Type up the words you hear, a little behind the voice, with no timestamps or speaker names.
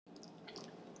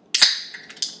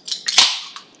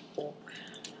Welcome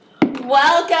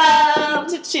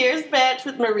to Cheers Bitch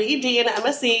with Marie D and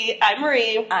Emma C. I'm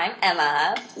Marie. I'm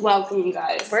Emma. Welcome, you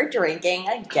guys. We're drinking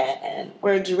again.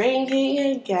 We're drinking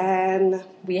again.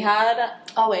 We had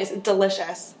Always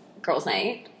delicious. girls'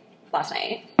 night last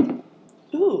night.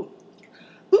 Ooh,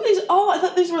 these. Oh, I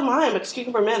thought these were lime, but it's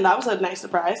cucumber mint. That was a nice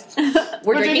surprise.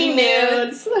 We're drinking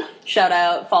nudes. Shout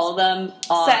out, follow them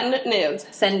on Send nudes.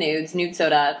 Send Nudes, Nude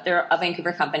Soda. They're a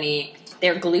Vancouver company.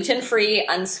 They're gluten-free,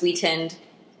 unsweetened.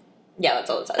 Yeah,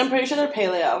 that's all it says. I'm pretty sure they're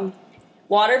paleo.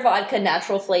 Water, vodka,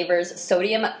 natural flavors,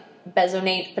 sodium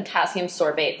benzoate, potassium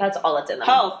sorbate. That's all that's in them.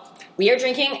 Health. We are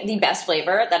drinking the best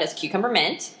flavor. That is cucumber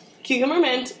mint. Cucumber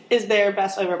mint is their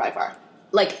best flavor by far.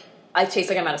 Like, I taste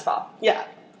like I'm at a spa. Yeah.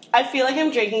 I feel like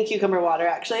I'm drinking cucumber water,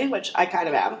 actually, which I kind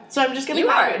of am. So I'm just getting You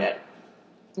are. hydrated.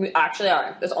 We actually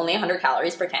are. There's only 100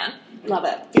 calories per can. Love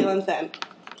it. Feeling thin.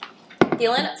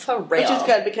 Feeling for real. Which is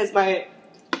good because my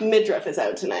midriff is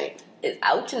out tonight. Is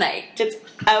out tonight. It's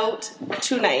out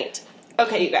tonight.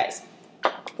 Okay, you guys.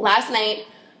 Last night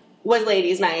was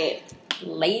ladies' night.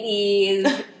 Ladies.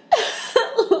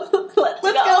 Let's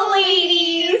go,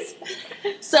 ladies!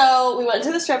 So, we went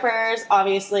to the strippers,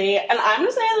 obviously, and I'm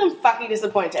gonna say I'm fucking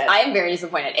disappointed. I am very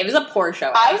disappointed. It was a poor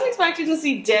show. I was expecting to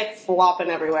see dick flopping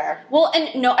everywhere. Well,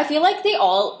 and no, I feel like they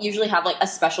all usually have like a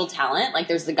special talent. Like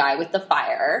there's the guy with the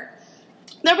fire.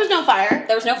 There was no fire.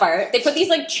 There was no fire. They put these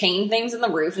like chain things in the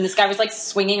roof, and this guy was like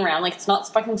swinging around like it's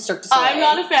not fucking Cirque du Soleil. I'm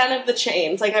not a fan of the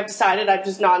chains. Like, I've decided I'm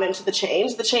just not into the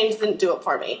chains. The chains didn't do it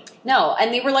for me. No,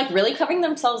 and they were like really covering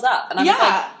themselves up, and I was Yeah.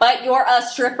 like, "But you're a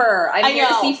stripper. I'm here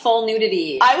to know. see full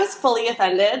nudity." I was fully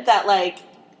offended that, like,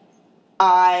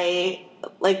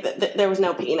 there was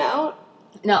no peen out.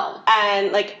 No.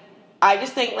 And, like, I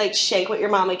just think, like, shake what your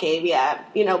mama gave you.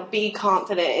 You know, be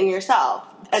confident in yourself.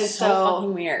 And so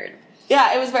fucking weird.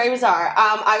 Yeah, it was very bizarre.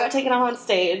 I got taken up on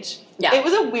stage. Yeah. It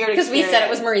was a weird experience. Because we said it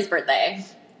was Marie's birthday.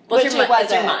 Which It's it your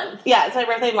wasn't. month. Yeah, it's my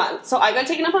birthday month. So I got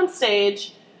taken up on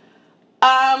stage.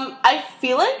 I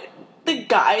feel like the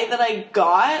guy that I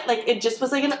got, like, it just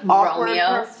was like an awkward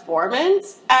Romeo.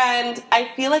 performance. And I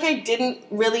feel like I didn't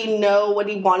really know what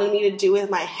he wanted me to do with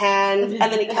my hands. And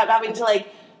then he kept having to, like,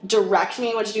 direct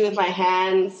me what to do with my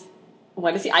hands.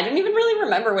 What is he? I didn't even really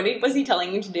remember. What was he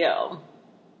telling you to do?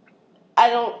 I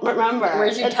don't remember. Where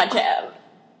did you touch him?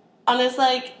 On his,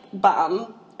 like,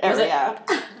 bum area.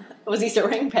 Was he still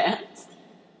wearing pants?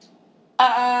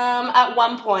 At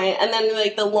one point, and then,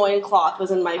 like, the loincloth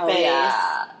was in my face.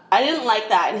 Yeah. I didn't like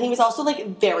that, and he was also,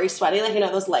 like, very sweaty. Like, you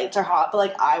know, those lights are hot, but,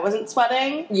 like, I wasn't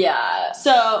sweating. Yeah.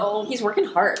 So He's working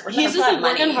hard. he's just, like,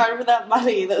 working hard for that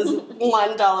money, those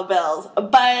 $1 bills.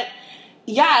 But,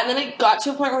 yeah, and then it got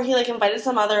to a point where he, like, invited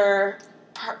some other,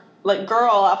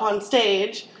 girl up on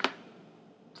stage.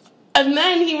 And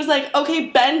then he was like, okay,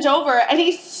 bend over. And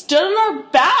he stood on her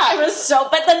back. It was so,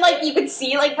 but then, like, you could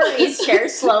see, like, Marie's chair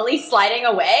slowly sliding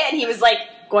away, and he was, like,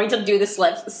 going to do the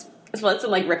splits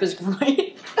and, like, rip his groin.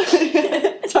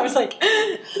 So I was like,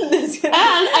 this And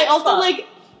I also, like,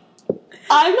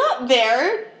 I'm not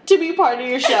there to be part of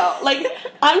your show. Like,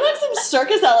 I'm not some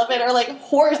circus elephant or, like,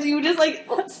 horse that you just, like,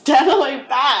 stand on my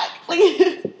back. Like,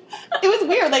 it was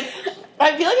weird. Like,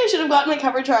 I feel like I should have gotten my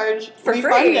cover charge For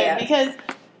refunded free. because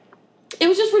it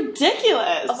was just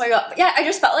ridiculous. oh my god. Yeah, I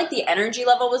just felt like the energy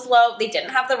level was low. They didn't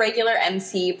have the regular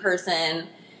MC person.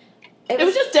 It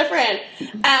was just different.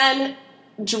 And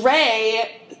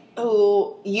Dre,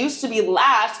 who used to be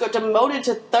last, got demoted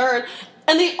to third.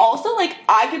 And they also, like,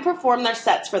 I could perform their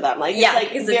sets for them. Like, Yeah, it's, like,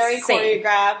 because very it's insane.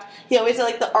 choreographed. He always did,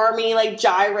 like, the army, like,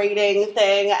 gyrating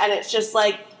thing. And it's just,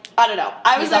 like, I don't know.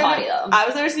 I was He's a there hottie, though. I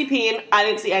was there to see Peen. I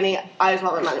didn't see any. I just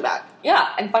want my money back. Yeah,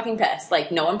 I'm fucking pissed.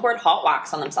 Like, no one poured hot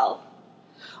wax on themselves.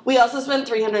 We also spent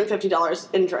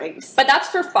 $350 in drinks. But that's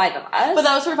for 5 of us. But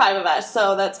that was for 5 of us,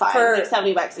 so that's fine. For- Like,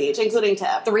 $70 each, including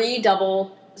tip. 3 double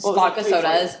What was vodka it,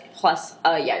 sodas plus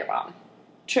a Jaeger bomb.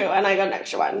 True, and I got an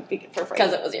extra one for free.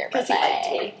 Because it was your 'Cause he liked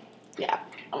birthday. me. Yeah.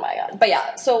 Oh my god. But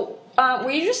yeah, so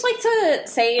would you just like to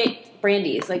say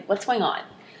Brandy's? Like, what's going on?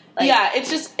 Like, Yeah, it's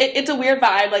just, it's a weird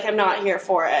vibe. Like, I'm not here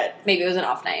for it. Maybe it was an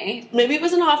off night. Maybe it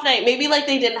was an off night. Maybe, like,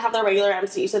 they didn't have their regular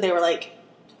MC, so they were, like,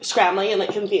 scrambling and,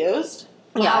 like, confused.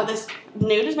 Yeah. Wow, this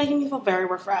nude is making me feel very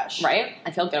refreshed. Right?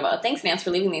 I feel good about it. Thanks, Nance,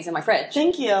 for leaving these in my fridge.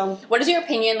 Thank you. What is your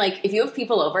opinion? Like, if you have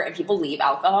people over and people leave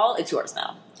alcohol, it's yours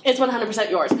now. It's 100%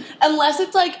 yours. Unless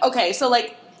it's, like, okay, so,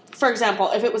 like, for example,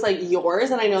 if it was, like,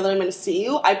 yours and I know that I'm going to see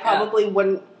you, I probably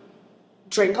wouldn't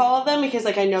drink all of them because,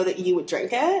 like, I know that you would drink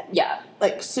it. Yeah.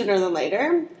 Like, sooner than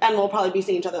later. And we'll probably be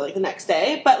seeing each other, like, the next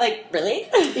day. But, like... Really?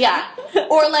 Yeah.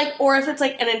 Or if it's,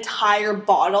 like, an entire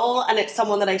bottle and it's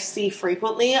someone that I see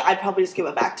frequently, I'd probably just give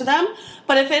it back to them.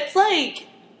 But if it's, like,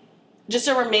 just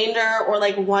a remainder or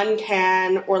like 1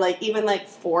 can or like even like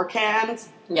 4 cans,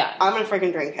 Yeah. I'm gonna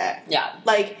freaking drink it. Yeah.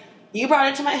 Like, you brought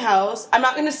it to my house. I'm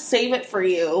not gonna save it for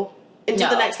you until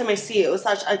the next time I see you.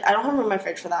 Such I don't have room in my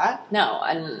fridge for that. No,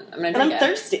 I'm gonna drink And I'm it.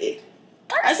 thirsty.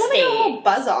 I just want to get a little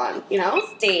buzz on, you know?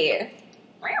 Thirsty.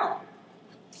 Wow.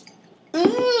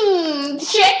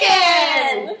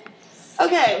 Chicken!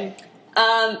 Okay.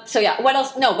 So yeah, what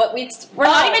else? No, but we're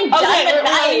not even done okay, with we're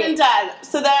not night. even done.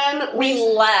 So then We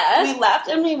left. We left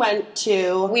and we went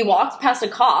to... We walked past a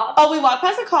cop. Oh, we walked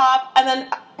past a cop and then...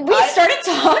 We started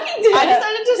talking to him. I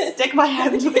decided to stick my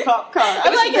head into the cop car. I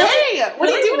was like, really, hey, what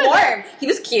are you really doing? warm. He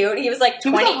was cute. He was like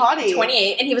 20, He was a hottie.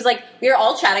 28, and he was like, we were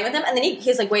all chatting with him, and then he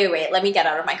was like, wait, let me get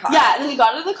out of my car. Yeah, and then we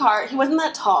got into the car. He wasn't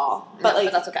that tall, but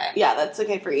But that's okay. Yeah, that's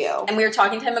okay for you. And we were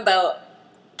talking to him about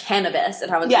cannabis and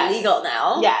how it's Yes. legal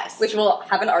now. Yes. Which we'll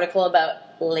have an article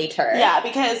about later. Yeah,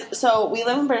 because so we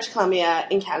live in British Columbia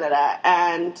in Canada,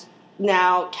 and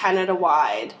now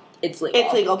Canada-wide It's legal.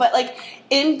 it's legal. But like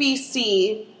in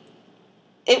BC,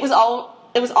 it was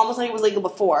almost like it was legal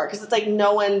before because it's like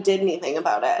no one did anything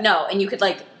about it. No, and you could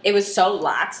like, it was so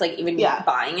lax, like even Yeah.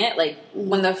 buying it, like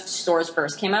when the stores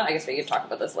first came out, I guess we could talk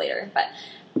about this later, but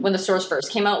when the stores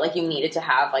first came out, like you needed to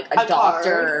have like a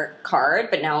doctor card,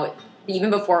 but now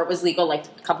even before it was legal, like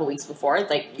a couple weeks before,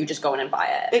 like you just go in and buy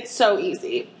it. It's so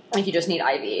easy. Like you just need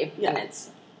IV Yeah. and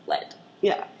it's lit.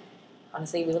 Yeah,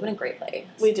 Honestly, we live in a great place.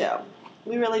 we do.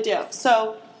 We really do.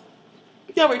 So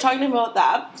yeah, we're talking about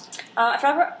that. I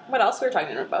forgot what else we were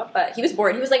talking to him about, but he was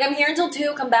bored. He was like, I'm here until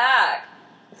 2, come back.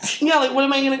 Yeah, like what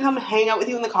am I going to come hang out with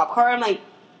you in the cop car? I'm like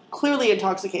clearly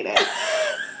intoxicated.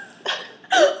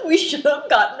 We should have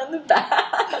gotten in the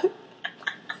back.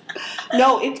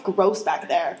 No, it's gross back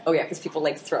there. Oh yeah, because people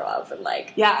like throw up and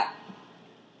like, Yeah.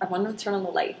 I want to turn on the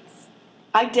lights.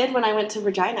 I did when I went to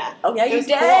Regina. Oh, yeah, It you was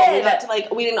did. Cool. We got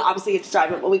to we didn't obviously get to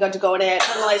drive it, but we got to go in it,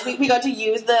 turn the lights. We got to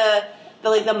use the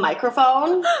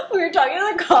microphone. We were talking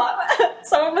to the cop.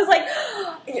 Someone was like,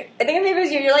 I think maybe it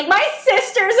was you. You're like, my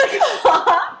sister's a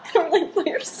cop. We're like, well,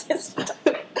 your sister.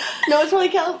 No, it's probably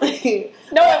Kelsey.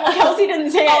 No, well, Kelsey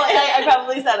didn't say Oh, it. I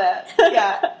probably said it.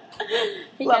 Yeah.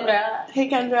 Hey, Love Kendra. it. Hey,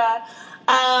 Kendra.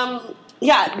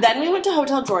 Yeah, then we went to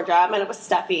Hotel Georgia. Met up with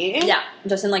Steffi. Yeah,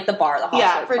 just in like the bar, the hot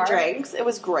Yeah, stove for bar. drinks. It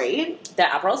was great. The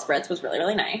Aperol Spritz was really,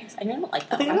 really nice. I didn't like I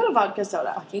that think I one. got a vodka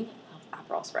soda. fucking love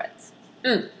Aperol Spritz.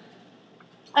 Mm.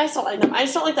 I still like them. I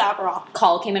just don't like the Aperol.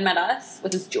 Call came and met us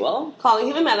with his jewel. Colin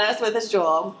came and met us with his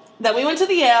jewel. Then we went to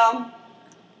the Yale,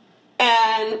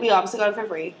 and we obviously got it for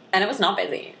free. And it was not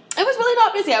busy. It was really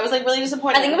not busy. I was like really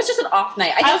disappointed. I think it was just an off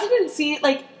night. I also didn't see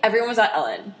like Everyone was at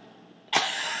Ellen.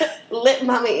 lit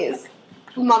mummies.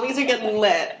 Mummies are getting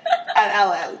lit at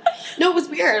Ellen. No, it was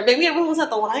weird. Maybe everyone was at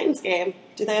the Lions game.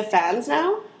 Do they have fans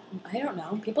now? I don't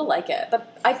know. People like it.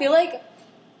 But I feel like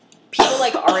people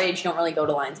like our age don't really go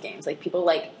to Lions games. Like people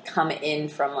like come in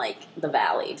from like the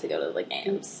valley to go to the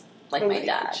games. Like my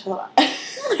dad. From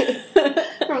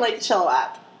like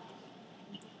Chilliwack.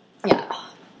 Yeah.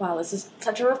 Wow, this is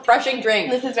such a refreshing drink.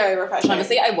 This is very refreshing.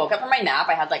 Honestly, I woke up from my nap.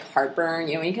 I had like heartburn.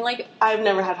 You know, you can like. I've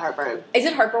never had heartburn. Is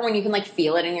it heartburn when you can like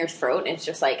feel it in your throat and it's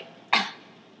just like.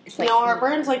 It's like No,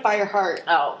 heartburn's like by your heart.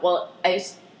 Oh well,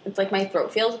 it's like my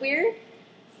throat feels weird,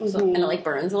 so, and it like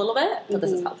burns a little bit. But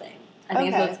this is helping. I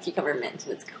think Okay. it's with cucumber mint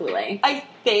and it's cooling. I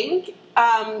think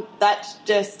that's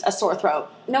just a sore throat.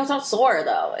 No, it's not sore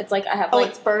though. It's like I have Oh, like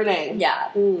it's burning. yeah.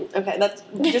 Okay, that's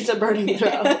just a burning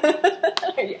throat. I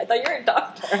thought you were a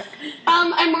doctor.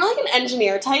 I'm more like an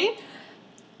engineer type.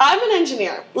 I'm an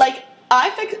engineer. Like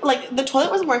I fixed like the toilet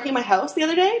wasn't working in my house the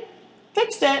other day.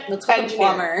 Fixed it. Let's call a Engineer.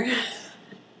 plumber.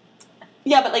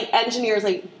 Yeah, but like engineers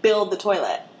like build the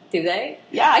toilet. Do they?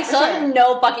 Yeah, I for still sure. have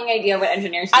no fucking idea what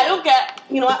engineers do. I don't get.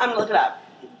 You know what? I'm gonna look it up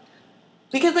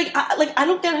because I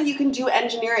don't get how you can do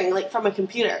engineering like from a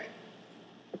computer.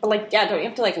 But like, yeah, don't you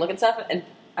have to like look at stuff and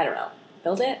I don't know,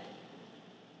 build it?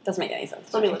 Doesn't make any sense.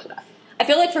 to Let me me. look it up. I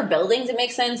feel like for buildings it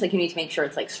makes sense. Like you need to make sure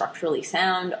it's like structurally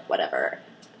sound, whatever.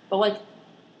 But like,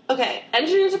 Okay,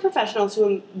 engineers are professionals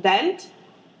who invent.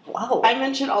 wow. I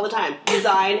mention all the time: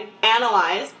 design,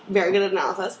 analyze, very good at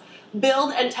analysis,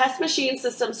 build and test machine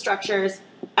system structures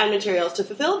and materials to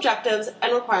fulfill objectives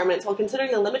and requirements while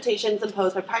considering the limitations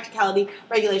imposed by practicality,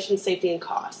 regulation, safety, and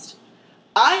cost.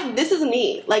 This is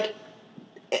me. Like,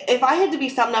 if I had to be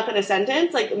summed up in a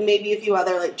sentence, like maybe a few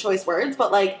other like choice words,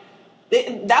 but like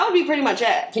that would be pretty much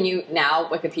it. Can you now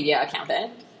Wikipedia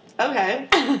accountant? Okay.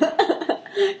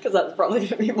 Because that's probably going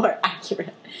to be more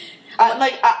accurate.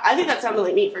 I think that sounded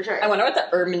like me for sure. I wonder what the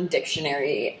Urban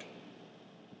Dictionary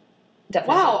Definition.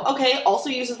 Wow. Okay. Also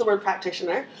uses the word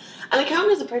practitioner. An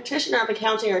accountant is a practitioner of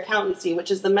accounting or accountancy,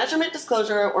 which is the measurement,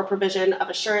 disclosure, or provision of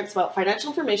assurance about financial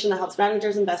information that helps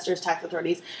managers, investors, tax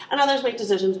authorities, and others make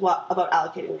decisions about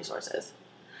allocating resources.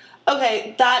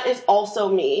 Okay, that is also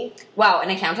me. Wow, an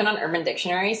accountant on Urban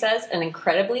Dictionary says an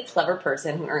incredibly clever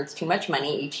person who earns too much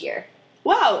money each year.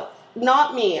 Wow,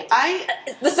 not me. I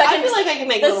feel like I can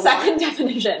make a little more. The second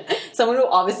definition, someone who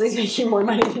obviously is making more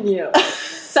money than you.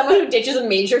 Someone who ditches a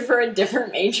major for a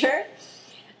different major.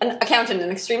 An accountant,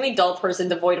 an extremely dull person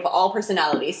devoid of all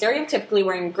personality, stereotypically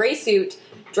wearing a gray suit,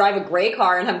 drive a gray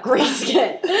car, and have gray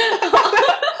skin.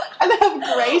 And have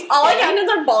gray skin. All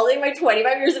accountants are balding by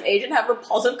 25 years of age and have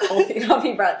repulsive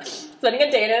coffee breath. Spending a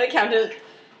day in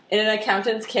an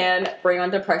accountant's can bring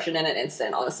on depression in an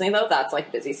instant. Honestly, though, that's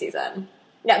like busy season.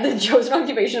 Yeah, the chosen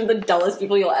occupation of the dullest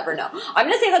people you'll ever know. I'm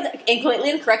going to say that's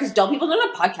completely incorrect because dull people don't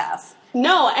have podcasts.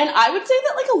 No, and I would say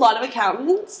that, like, a lot of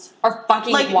accountants are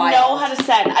fucking like, wild. Know how to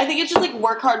send. I think it's just, like,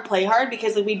 work hard, play hard,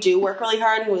 because, like, we do work really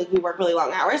hard and we work really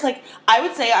long hours. Like, I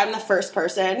would say I'm the first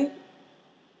person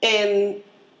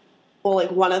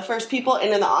one of the first people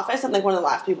in the office and, like, one of the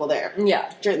last people there.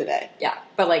 Yeah. During the day. Yeah.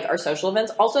 But, like, our social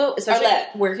events, also, especially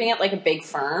working at, like, a big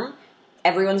firm,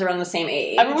 everyone's around the same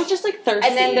age. Everyone's just, like, thirsty.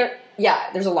 And then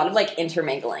there's a lot of, like,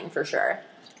 intermingling, for sure.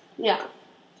 Yeah.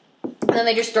 And then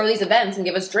they just throw these events and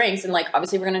give us drinks, and, like,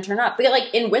 obviously we're going to turn up. But,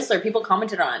 like, in Whistler, people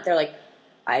commented on it. They're like,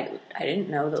 I didn't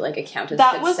know that, like, accountants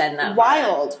could send that. That was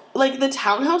wild. Like, the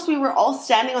townhouse, we were all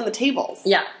standing on the tables.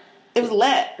 Yeah. It was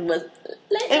lit. It was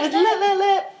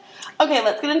lit. Okay,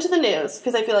 let's get into the news,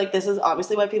 because I feel like this is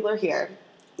obviously why people are here.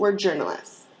 We're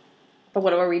journalists. But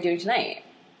what are we doing tonight?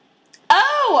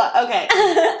 Oh, okay.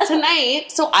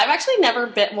 Tonight, so I've actually never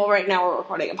been, well, right now we're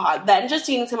recording a pod. Then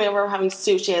Justine's coming over, we're having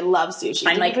sushi. I love sushi.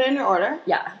 Did you put it in your order?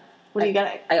 Yeah. What are you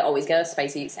getting? I always get a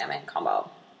spicy salmon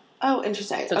combo. Oh,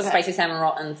 interesting. So it's spicy salmon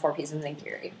roll and 4 pieces of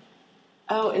nigiri.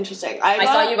 Oh, interesting. I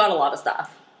saw you got a lot of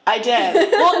stuff. I did.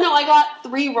 Well, no, I got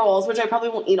 3 rolls, which I probably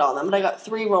won't eat all of them, but I got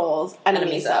 3 rolls and a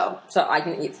miso. So I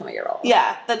can eat some of your rolls.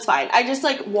 Yeah, that's fine. I just,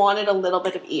 like, wanted a little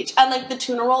bit of each. And, like, the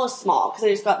tuna roll is small, because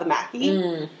I just got the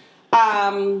maki.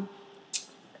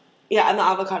 Yeah, and the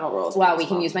avocado rolls. Wow, we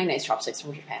can use my nice chopsticks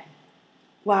from Japan.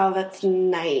 Wow, that's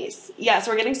nice. Yeah,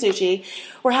 so we're getting sushi.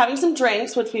 We're having some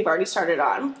drinks, which we've already started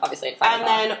on. Obviously, at 5 o'clock.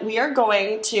 And then we are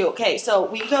going to, okay, so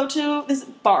we go to this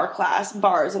bar class,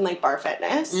 bars and, like, bar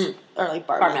fitness, or, like,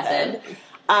 bar method.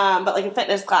 But, like, a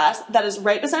fitness class that is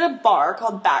right beside a bar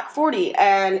called Back 40.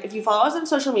 And if you follow us on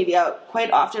social media, quite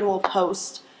often we'll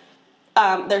post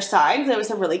their signs. They always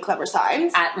have really clever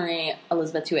signs. At Marie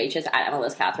Elizabeth 2H's, at Emma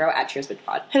Liz Cathro, at Cheers With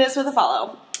Pod. Hit us with a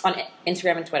follow. On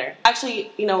Instagram and Twitter. Actually,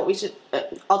 you know what we should...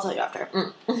 I'll tell you after.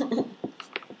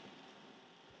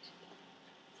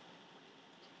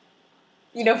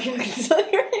 You know people can still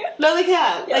hear you? No, they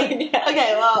can't. Yeah, like,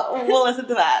 okay, well, we'll listen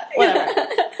to that. Whatever.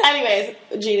 Anyways,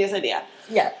 genius idea.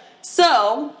 Yeah.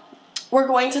 So, we're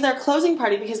going to their closing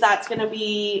party because that's going to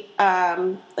be...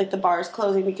 like, the bar's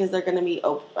closing because they're going to be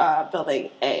building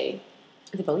Are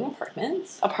they building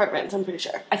apartments? Apartments, I'm pretty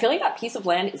sure. I feel like that piece of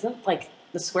land isn't, like...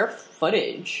 the square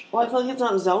footage. Well, I feel like it's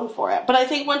not zoned for it. But I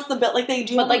think once the like they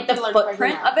do, but like the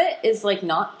footprint of it is like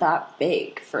not that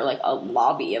big for like a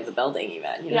lobby of the building,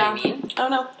 even. You know what I mean? I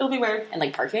don't know. It'll be weird. And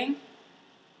like parking.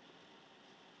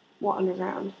 Well,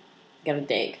 underground. Gotta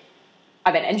dig.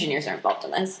 I bet engineers are involved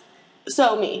in this.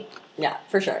 So me. Yeah,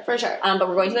 for sure. For sure. But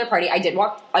we're going to their party. I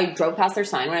drove past their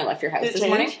sign when I left your house this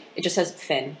morning. It just says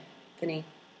Finny.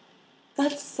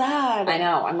 That's sad. I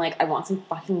know. I'm like, I want some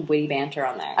fucking witty banter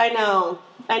on there. I know.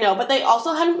 But they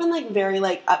also hadn't been, like, very,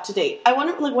 like, up to date. I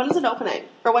wonder, like, when is it opening?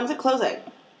 Or when's it closing?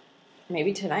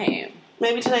 Maybe tonight.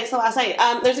 Maybe tonight's the last night.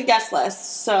 There's a guest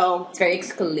list, so... It's very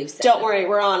exclusive. Don't worry,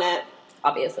 we're on it.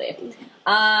 Obviously.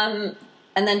 And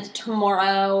then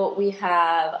tomorrow we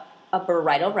have a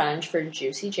bridal brunch for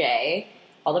Juicy J.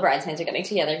 All the bridesmaids are getting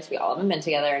together because we all haven't been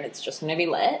together, and it's just going to be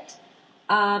lit.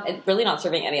 It's really not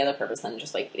serving any other purpose than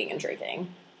just, like, eating and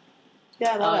drinking.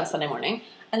 Yeah, I love on Sunday morning.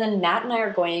 And then Nat and I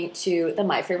are going to the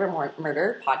My Favorite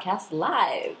Murder podcast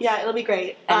live. Yeah, it'll be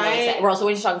great. We're also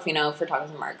going to Tacofino for Tacos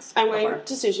and Marks. I'm going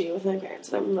to sushi with my parents,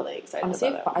 and I'm really excited Honestly,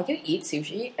 about it. I could eat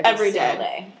sushi every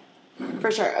day.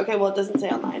 For sure. Okay, well, it doesn't say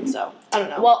online, so I don't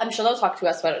know. Well, I'm sure they'll talk to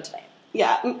us about it tonight.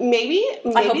 Yeah, maybe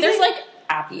I hope there's, like,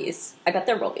 appies. I bet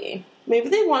there will be. Maybe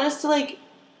they want us to, like,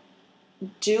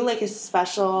 do, like, a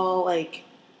special, like,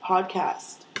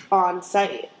 podcast on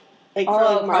site. Like, for,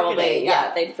 like, marketing. Probably.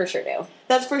 Yeah, they for sure do.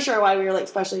 That's for sure why we were, like,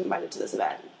 specially invited to this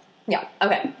event. Yeah,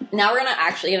 okay. Now we're going to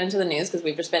actually get into the news because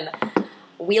we've just been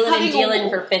wheeling and dealing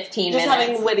for 15 minutes. Just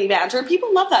having witty banter.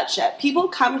 People love that shit. People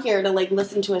come here to, like,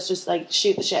 listen to us just, like,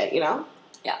 shoot the shit, you know?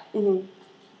 Yeah. Mm-hmm.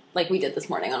 Like we did this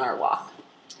morning on our walk.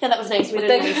 Yeah, that was nice. We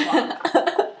did a nice walk.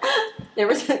 There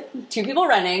was 2 people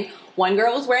running. One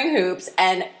girl was wearing hoops,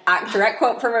 and direct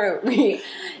quote from me,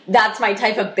 "That's my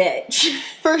type of bitch."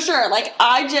 For sure. Like,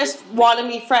 I just want to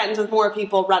be friends with more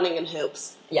people running in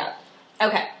hoops. Yeah.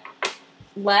 Okay.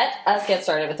 Let us get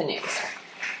started with the news.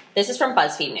 This is from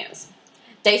BuzzFeed News.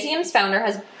 Dysium's founder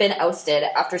has been ousted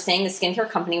after saying the skincare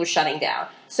company was shutting down.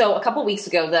 So a couple weeks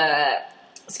ago, the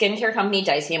skincare company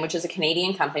Dysium, which is a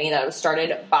Canadian company that was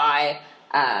started by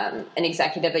an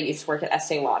executive that used to work at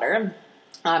Estee Lauder,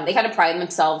 they kind of pride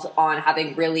themselves on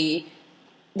having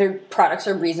their products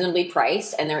are reasonably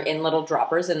priced and they're in little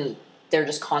droppers and they're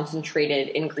just concentrated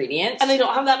ingredients. And they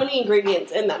don't have that many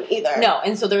ingredients in them either. No,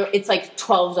 and so it's like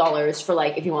 $12 for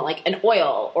like if you want like an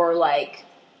oil or like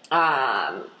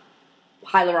hyaluronic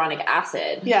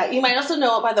acid. Yeah, you might also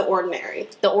know it by The Ordinary.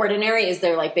 The Ordinary is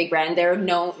their like big brand. They're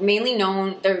mainly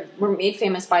known. They were made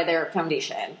famous by their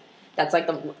foundation. That's like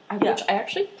which I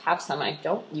actually have some. I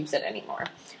don't use it anymore.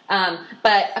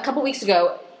 But a couple weeks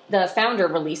ago, the founder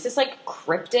released this like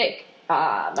cryptic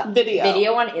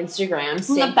video on Instagram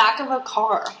from the back of a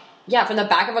car. Yeah, from the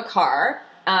back of a car.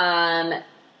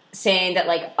 Saying that,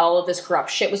 like, all of this corrupt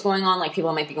shit was going on, like,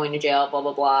 people might be going to jail, blah,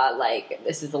 blah, blah, like,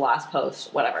 this is the last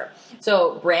post, whatever.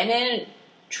 So, Brandon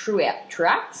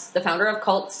Truax, the founder of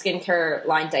cult skincare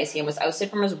line Dysium, was ousted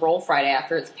from his role Friday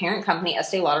after its parent company,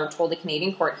 Estee Lauder, told the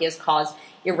Canadian court he has caused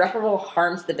irreparable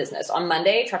harm to the business. On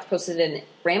Monday, Truax posted a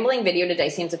rambling video to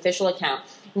Dysium's official account,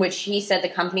 in which he said the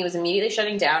company was immediately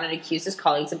shutting down and accused his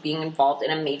colleagues of being involved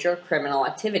in a major criminal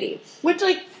activity. Which,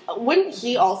 like, wouldn't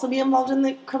he also be involved in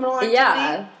the criminal activity?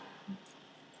 Yeah.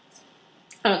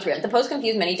 I know, it's weird. The post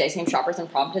confused many Dysium shoppers and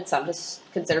prompted some to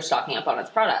consider stocking up on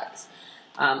its products.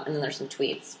 And then there's some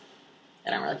tweets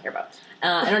that I don't really care about.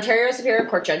 An Ontario Superior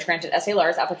Court judge granted Estee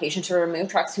Lauder's application to remove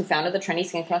Truax, who founded the trendy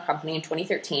skincare company in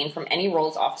 2013, from any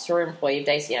role as officer or employee of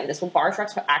Dysium. This will bar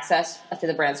Truax access to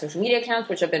the brand's social media accounts,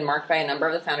 which have been marked by a number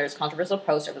of the founder's controversial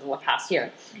posts over the past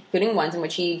year, including ones in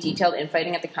which he detailed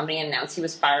infighting at the company and announced he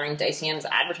was firing Dysium's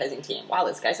advertising team. Wow,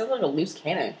 this guy sounds like a loose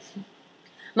cannon.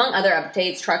 Among other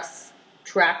updates,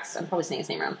 Truax, I'm probably saying his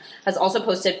name wrong, has also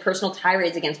posted personal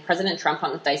tirades against President Trump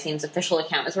on Dysium's official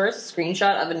account, as well as a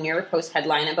screenshot of a New York Post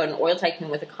headline about an oil tycoon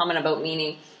with a comment about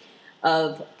meaning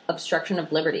of obstruction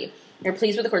of liberty. We're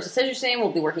pleased with the court's decision today and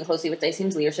we'll be working closely with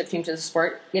Dysium's leadership team to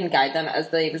support and guide them as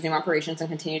they resume operations and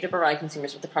continue to provide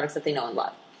consumers with the products that they know and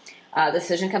love. The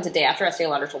decision comes a day after Estee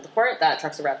Lauder told the court that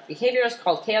Truax's erratic behavior has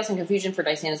caused chaos and confusion for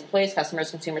Dysium's employees,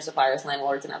 customers, consumers, suppliers,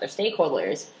 landlords, and other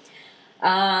stakeholders.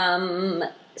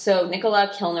 So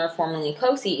Nicola Kilner, formerly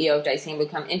co-CEO of Dysium, will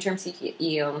become interim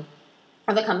CEO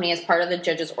of the company as part of the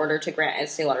judge's order to grant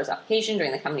Estee Lauder's application.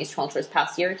 During the company's tumultuous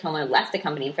past year, Kilner left the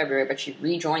company in February, but she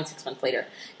rejoined 6 months later.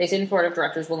 Dysium's board of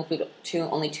directors will include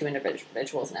only 2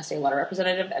 individuals, an Estee Lauder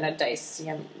representative and a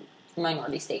Dysium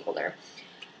minority stakeholder.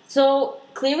 So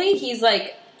clearly he's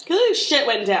like... Clearly shit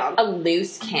went down. A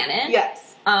loose cannon.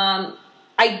 Yes.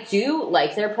 I do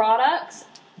like their products.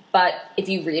 But if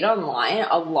you read online,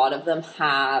 a lot of them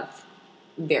have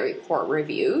very poor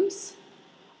reviews.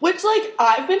 Which, like,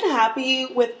 I've been happy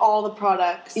with all the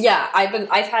products. Yeah,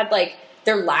 I've had, like,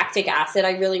 their lactic acid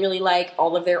I really, really like.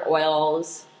 All of their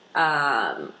oils.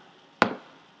 And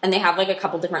they have, like, a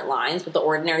couple different lines, but the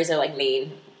Ordinaries are, like,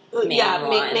 main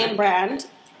brand.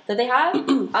 That they have.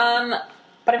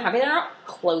 But I'm happy they're not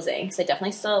closing, because I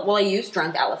definitely still... Well, I use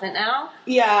Drunk Elephant now.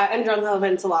 Yeah, and Drunk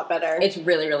Elephant's a lot better. It's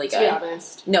really, really good. To be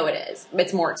honest. No, it is.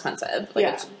 It's more expensive. Like,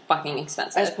 it's fucking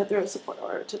expensive. I just put through a support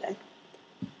order today.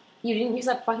 You didn't use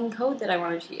that fucking code that I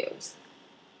wanted to use.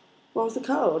 What was the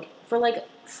code? For, like,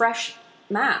 fresh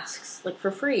masks. Like, for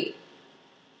free.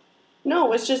 No, it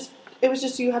was just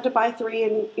you had to buy 3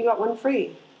 and you got 1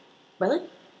 free. Really?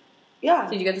 Yeah.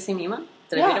 Did you get the same email?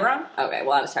 Did I read it wrong? Okay,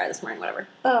 well, I was tired this morning, whatever.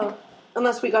 Oh.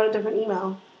 Unless we got a different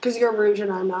email. Because you're Rouge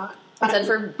and I'm not. It said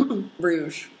for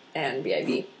Rouge and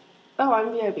BIB. Oh,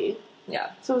 I'm BIB.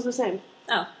 Yeah. So it was the same.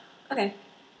 Oh, okay.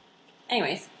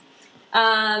 Anyways.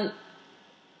 Yeah,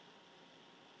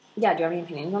 do you have any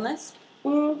opinions on this? I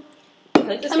mean,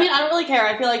 I don't really care.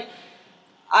 I feel like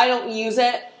I don't use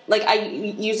it. Like, I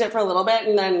used it for a little bit,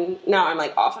 and then now I'm,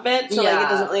 like, off of it. So, like, it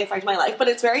doesn't really affect my life. But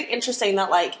it's very interesting that,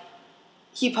 like,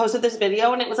 he posted this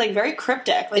video, and it was, like, very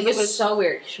cryptic. Like, it was so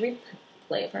weird. Should we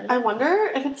play a part of it? I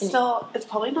wonder if it's still... It's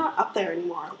probably not up there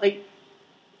anymore. Like...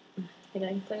 I think I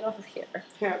can play it off of here.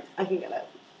 Here, I can get it.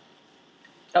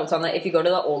 Oh, it's on the... If you go to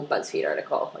the old BuzzFeed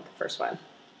article, like the first one.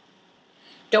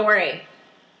 Don't worry.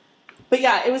 But,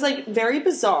 yeah, it was, like, very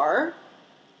bizarre.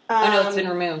 Oh, no, it's been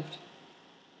removed.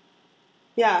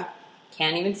 Yeah.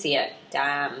 Can't even see it.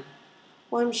 Damn.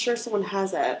 Well, I'm sure someone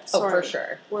has it. Oh, for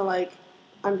sure. We're, like,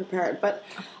 unprepared. But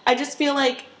I just feel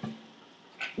like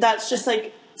that's just,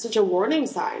 like, such a warning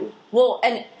sign. Well,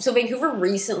 and so Vancouver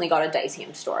recently got a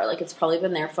Dyceum store. Like, it's probably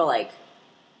been there for, like...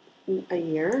 A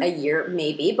year? A year,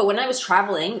 maybe. But when I was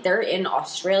traveling, they're in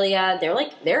Australia. They're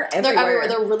everywhere. They're everywhere.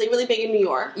 They're really, really big in New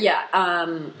York. Yeah.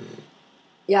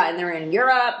 Yeah, and they're in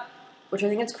Europe, which I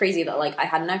think it's crazy that, like, I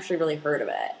hadn't actually really heard of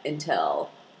it until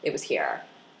it was here.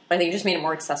 But I think it just made it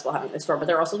more accessible having the store. But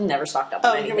they're also never stocked up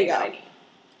on anything that I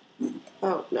need.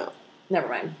 Oh, no. Never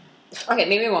mind. Okay,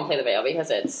 maybe we won't play the video because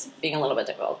it's being a little bit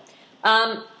difficult.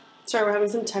 Sorry, we're having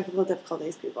some technical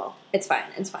difficulties, people. It's fine.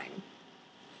 It's fine.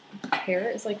 Hair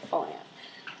is, like, falling out.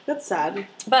 That's sad.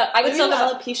 But I would still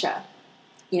have alopecia.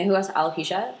 You know who has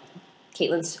alopecia?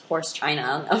 Caitlin's horse China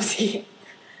on LC.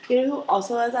 You know who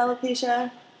also has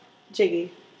alopecia?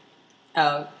 Jiggy.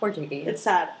 Oh, poor Jiggy. It's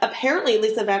sad. Apparently,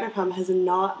 Lisa Vanderpump has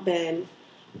not been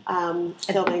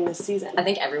filming this season. I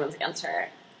think everyone's against her.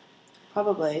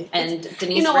 Probably. And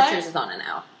Denise Richards is on it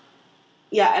now.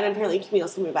 Yeah, and apparently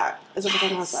Camille's coming back as a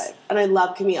potential housewife. And I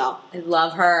love Camille. I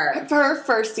love her. For her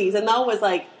first season, though, was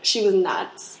like, she was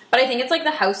nuts. But I think it's like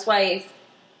the housewife,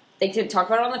 they talk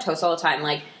about it on the toast all the time,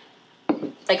 like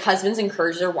husbands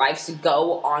encourage their wives to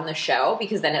go on the show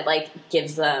because then it, like,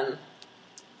 gives them,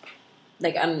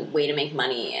 like, a way to make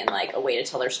money and, like, a way to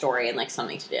tell their story and, like,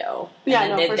 something to do. Yeah,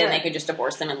 and then they could just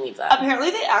divorce them and leave them.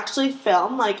 Apparently they actually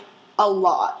film, like, a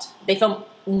lot. They film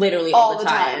literally all the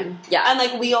time. Yeah. And,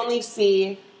 like, we only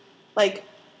see, like...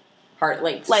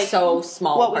 so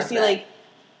small. What we see, like,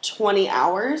 20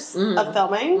 hours of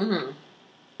filming.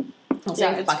 Mm-hmm.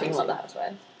 I fucking love The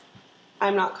Housewives.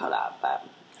 I'm not caught up, but...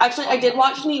 Actually, I did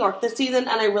watch New York this season,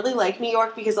 and I really like New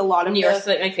York because a lot of New York's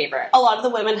like my favorite. A lot of the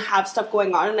women have stuff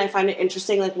going on, and I find it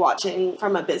interesting, like, watching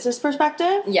from a business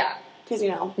perspective. Yeah. Because, you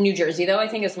know. New Jersey, though, I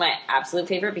think is my absolute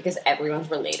favorite because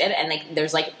everyone's related, and, like,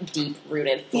 there's, like,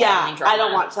 deep-rooted family drama. I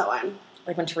don't watch that one.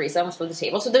 Like when Teresa almost flipped the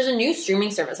table. So there's a new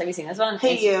streaming service. Have you seen this one?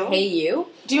 Hey You. Hey You.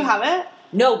 Do you have it?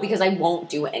 No, because I won't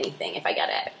do anything if I get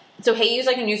it. So Hey You's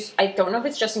like a new... I don't know if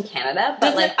it's just in Canada,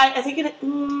 but like... I think it...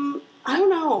 I don't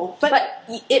know. But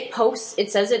it posts...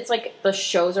 It says it's like the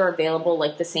shows are available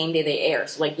like the same day they air.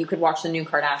 So like you could watch the new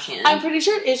Kardashians. I'm pretty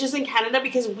sure it's just in Canada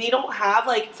because we don't have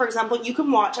like... For example, you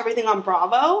can watch everything on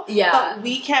Bravo. Yeah. But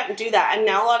we can't do that. And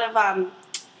now a lot of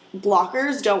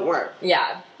blockers don't work.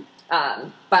 Yeah.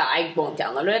 But I won't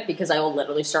download it because I will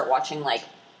literally start watching like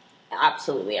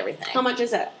absolutely everything. How much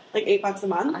is it? Like $8 a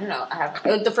month? I don't know. I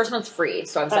have the first month's free,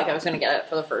 so I was like I was going to get it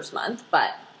for the first month,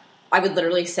 but I would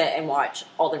literally sit and watch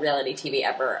all the reality TV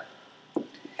ever made.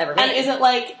 And is it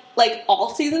like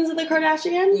all seasons of the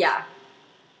Kardashians? Yeah.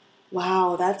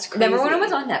 Wow, that's crazy. Remember when it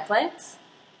was on Netflix?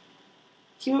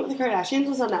 Keeping Up with the Kardashians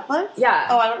was on Netflix? Yeah.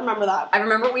 Oh, I don't remember that. I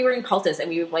remember we were in Cultus and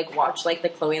we would like watch like the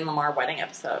Chloe and Lamar wedding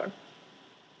episode.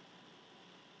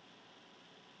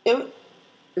 It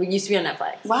used to be on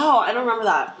Netflix. Wow, I don't remember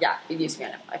that. Yeah, it used to be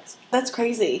on Netflix. That's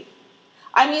crazy.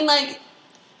 I mean, like,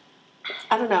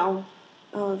 I don't know.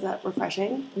 Oh, is that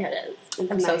refreshing? Yeah, it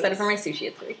is. I'm so excited for my sushi.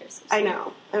 It's going to be here. I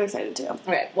know. I'm excited too.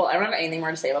 Okay, well, I don't have anything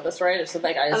more to say about this story. Just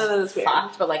like I just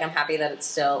fucked, but like I'm happy that it's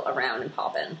still around and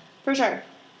popping. For sure.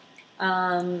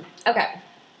 Okay.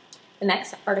 The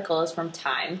next article is from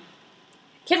Time.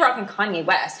 Kid Rock and Kanye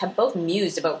West have both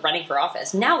mused about running for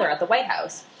office. Now they're at the White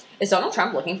House. Is Donald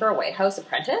Trump looking for a White House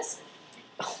apprentice?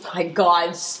 Oh my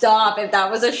God, stop. If that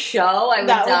was a show, I would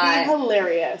die. That would be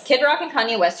hilarious. Kid Rock and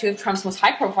Kanye West, two of Trump's most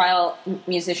high-profile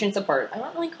musician supporters. I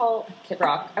don't really call Kid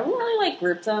Rock. I wouldn't really like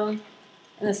group them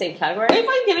in the same category. Are you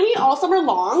fucking kidding me? All summer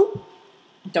long?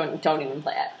 Don't even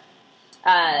play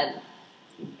it.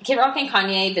 Kid Rock and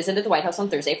Kanye visited the White House on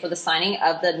Thursday for the signing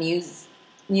of the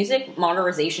Music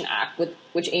Modernization Act,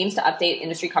 which aims to update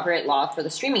industry copyright law for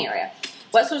the streaming area.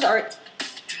 West was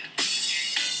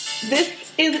This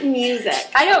is music.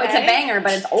 I know, It's a banger,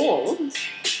 but it's old.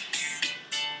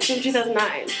 It's from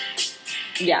 2009.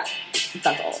 Yeah,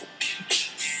 that's old.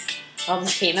 Well,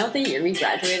 this came out the year we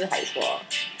graduated high school.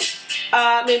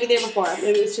 Maybe the year before.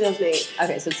 Maybe it was 2008.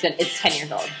 Okay, so it's 10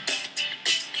 years old.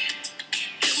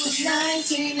 It was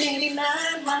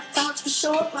 1989, my thoughts were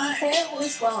short, my hair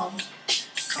was long.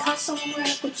 Caught somewhere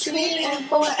between a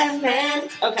boy and man.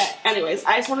 Okay, anyways,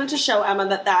 I just wanted to show Emma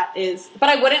that is... But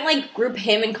I wouldn't, like, group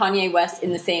him and Kanye West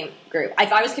in the same group.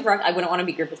 If I was Kid Rock, I wouldn't want to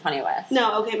be grouped with Kanye West.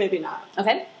 No, okay, maybe not.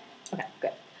 Okay? Okay,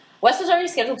 good. West was already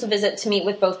scheduled to meet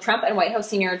with both Trump and White House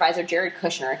senior advisor Jared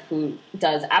Kushner, who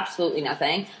does absolutely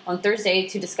nothing, on Thursday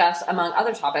to discuss, among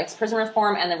other topics, prison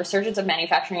reform and the resurgence of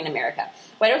manufacturing in America.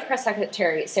 White House Press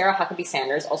Secretary Sarah Huckabee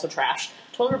Sanders, also trash,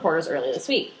 told reporters earlier this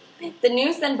week. The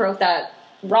news then broke that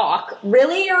Rock.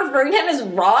 Really? You're referring to him as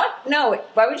Rock? No.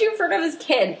 Why would you refer to him as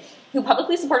Kid, who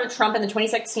publicly supported Trump in the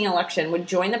 2016 election, would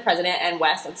join the president and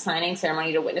West at the signing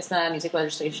ceremony to witness the music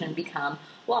legislation become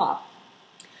law.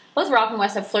 Both Rock and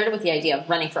West have flirted with the idea of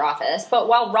running for office, but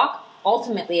while Rock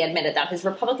ultimately admitted that his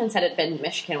Republican Senate bid in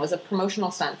Michigan was a promotional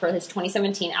stunt for his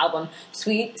 2017 album,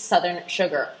 Sweet Southern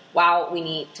Sugar. Wow, we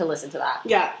need to listen to that.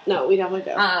 Yeah, no, we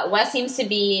definitely do. West seems to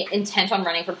be intent on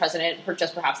running for president,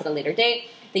 just perhaps at a later date.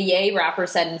 The Ye rapper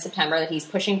said in September that he's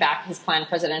pushing back his planned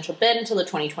presidential bid until the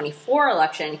 2024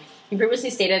 election. He previously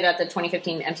stated at the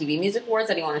 2015 MTV Music Awards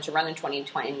that he wanted to run the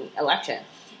 2020 election.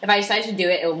 If I decide to do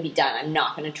it, it will be done. I'm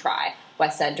not going to try,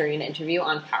 West said during an interview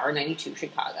on Power 92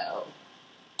 Chicago.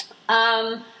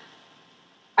 I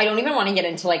don't even want to get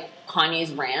into, like,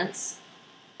 Kanye's rants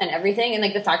and everything, and,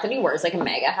 like, the fact that he wears, like, a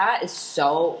MAGA hat is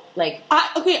so, like...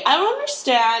 I don't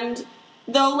understand,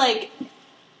 though, like,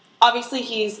 obviously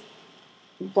he's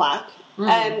black,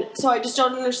 and so I just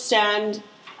don't understand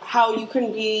how you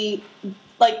can be,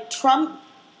 like, Trump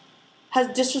has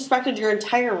disrespected your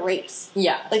entire race.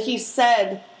 Yeah. Like, he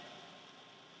said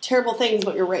terrible things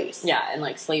about your race. Yeah, and,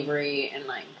 like, slavery, and,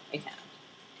 like, I can't.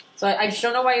 So I just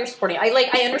don't know why you're supporting. I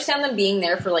understand them being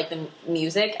there for, like, the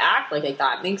music act. Like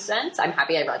that makes sense. I'm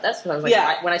happy I read this because I was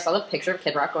like, when I saw the picture of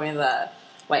Kid Rock going to the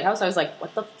White House, I was like,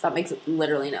 what the? That makes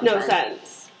literally no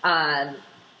sense. But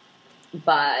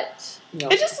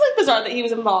it's just like bizarre that he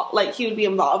was involved. Like he would be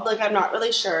involved. Like I'm not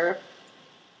really sure.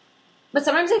 But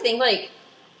sometimes I think like,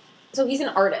 so he's an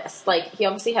artist. Like he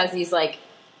obviously has these like,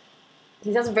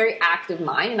 he has a very active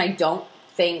mind, and I don't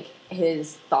think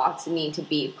his thoughts need to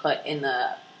be put in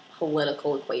the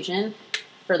political equation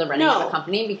for the running of a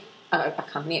company, a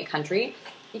country,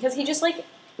 because he just like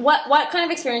what kind of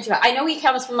experience you have? I know he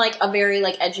comes from like a very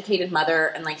like educated mother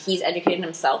and like he's educated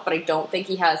himself, but I don't think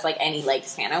he has like any leg to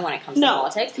stand on when it comes to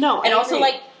politics. No, and also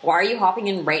like why are you hopping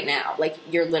in right now? Like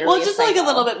you're literally well, it's just like a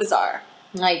little bit bizarre.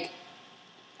 Like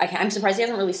I'm surprised he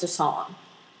hasn't released a song.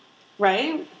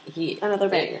 Right? Another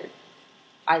banger.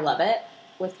 I love it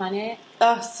with Kanye.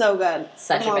 Oh, so good.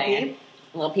 Such a banger.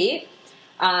 Lil Peep.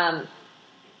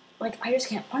 Like, I just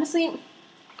can't. Honestly,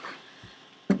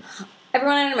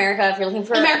 everyone in America, if you're looking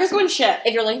for... America's going shit.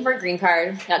 If you're looking for a green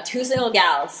card, got two single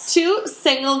gals.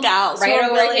 Right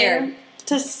over here.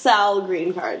 To sell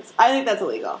green cards. I think that's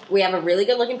illegal. We have a really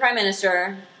good-looking prime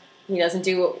minister. He doesn't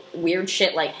do weird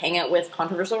shit like hang out with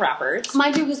controversial rappers.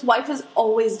 Mind you, his wife is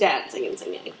always dancing and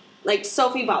singing. Like,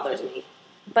 Sophie bothers me.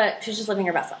 But she's just living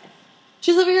her best life.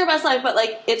 She's living her best life, but,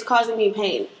 like, it's causing me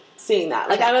pain seeing that.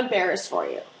 Like, I'm embarrassed for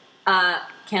you.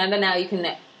 Canada now, you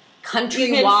can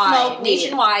countrywide,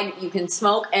 nationwide, you can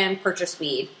smoke and purchase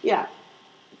weed. Yeah.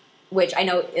 Which I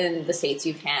know in the States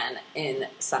you can in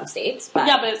some states. But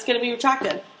yeah, but it's going to be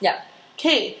retracted. Yeah.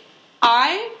 Okay,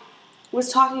 I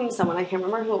was talking to someone, I can't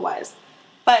remember who it was,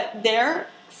 but their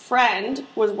friend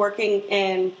was working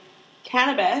in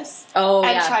cannabis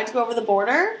and tried to go over the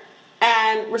border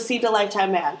and received a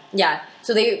lifetime ban. Yeah,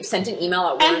 so they sent an email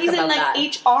at work and he's about in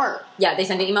like that. HR. Yeah, they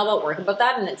sent an email about work about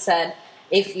that, and it said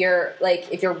if you're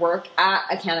work at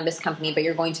a cannabis company, but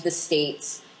you're going to the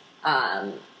States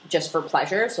just for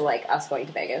pleasure, so like us going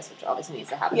to Vegas, which obviously needs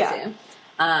to happen soon.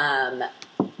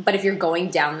 But if you're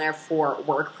going down there for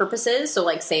work purposes, so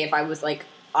like say if I was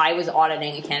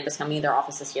auditing a cannabis company, their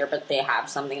office is here, but they have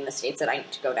something in the States that I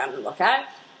need to go down and look at,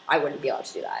 I wouldn't be allowed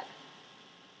to do that.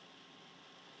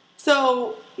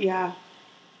 So, yeah.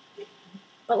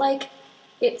 But, like,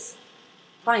 it's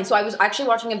fine. So I was actually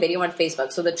watching a video on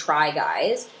Facebook. So the Try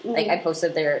guys, like, I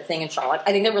posted their thing in Charlotte.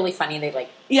 I think they're really funny. They, like...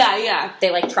 Yeah.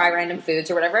 They, like, try random foods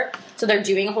or whatever. So they're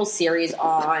doing a whole series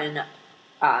on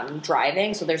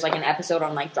driving. So there's, like, an episode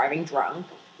on, like, driving drunk.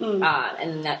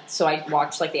 So I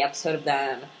watched, like, the episode of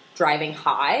them driving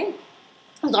high.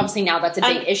 Because obviously now that's a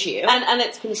big issue. And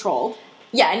it's controlled.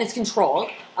 Yeah, and it's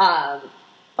controlled.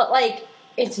 But, like...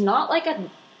 It's not like a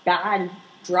bad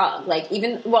drug. Like,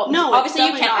 even... Well, no, obviously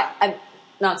you can't... I'm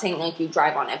not saying, like, you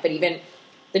drive on it, but even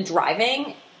them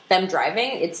driving,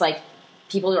 it's like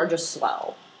people are just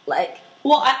slow. Like...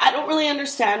 Well, I don't really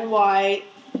understand why...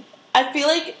 I feel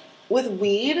like with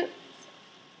weed...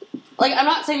 Like, I'm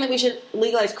not saying that we should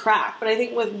legalize crack, but I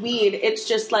think with weed, it's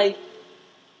just, like...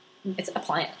 It's a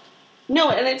plant. No,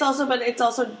 and it's also... But it's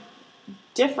also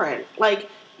different. Like...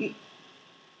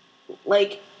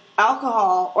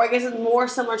 alcohol, or I guess it's more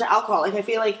similar to alcohol. Like, I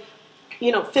feel like,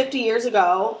 50 years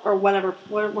ago, or whenever,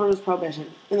 when was Prohibition?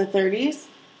 In the 30s?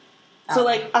 So,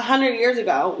 like, 100 years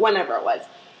ago, whenever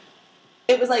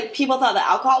it was like, people thought that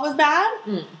alcohol was bad,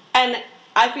 and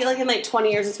I feel like in like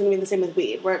 20 years it's going to be the same with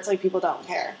weed, where it's like people don't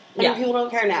care. I mean, people don't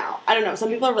care now. I don't know. Some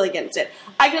people are really against it.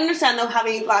 I can understand, though,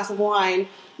 having a glass of wine,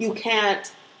 you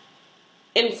can't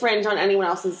infringe on anyone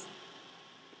else's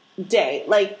day.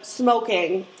 Like,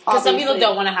 smoking, because some people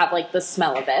don't want to have, like, the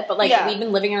smell of it. But, like, we've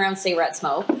been living around cigarette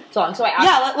smoke so long. So I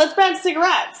asked, let's ban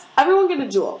cigarettes. Everyone get a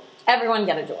Juul. Everyone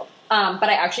get a Juul. But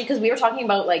I actually, because we were talking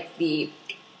about, like, the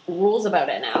rules about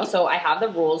it now. So I have the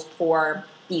rules for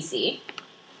BC.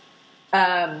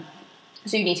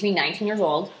 So you need to be 19 years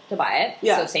old to buy it.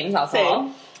 Yeah. So same as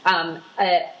alcohol.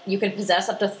 You can possess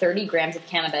up to 30 grams of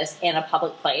cannabis in a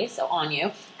public place, so on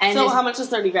you. And so how much is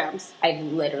 30 grams? I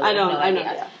literally have no idea.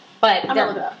 Yeah.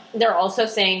 But they're also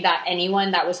saying that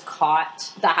anyone that was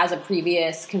caught that has a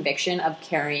previous conviction of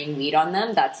carrying weed on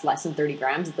them that's less than 30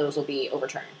 grams, those will be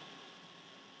overturned.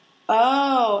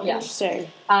 Oh, interesting.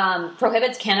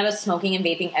 Prohibits cannabis smoking and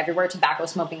vaping everywhere. Tobacco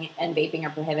smoking and vaping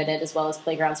are prohibited, as well as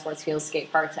playgrounds, sports fields, skate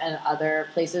parks, and other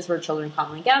places where children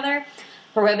commonly gather.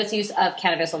 Prohibits use of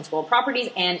cannabis on school properties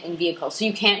and in vehicles. So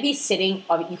you can't be sitting,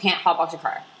 you can't hotbox your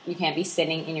car. You can't be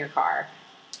sitting in your car.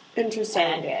 Interesting.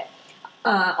 And do it.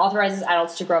 Authorizes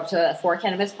adults to grow up to 4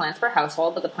 cannabis plants per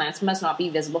household, but the plants must not be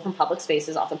visible from public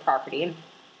spaces off the property.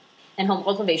 And home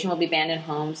cultivation will be banned in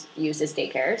homes used as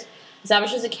daycares.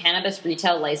 Establishes a cannabis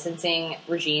retail licensing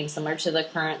regime similar to the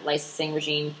current licensing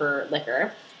regime for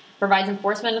liquor. Provides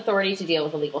enforcement authority to deal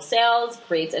with illegal sales.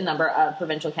 Creates a number of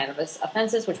provincial cannabis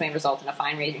offenses, which may result in a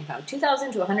fine ranging from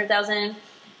 $2,000 to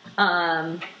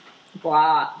 $100,000.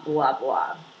 Blah, blah,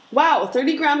 blah. Wow,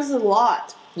 30 grams is a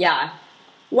lot. Yeah.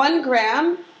 1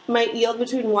 gram might yield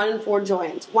between 1 and 4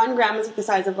 joints. 1 gram is like the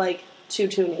size of like 2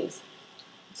 toonies.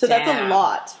 So that's a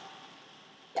lot.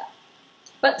 Yeah.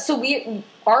 But so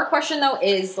our question though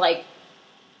is like,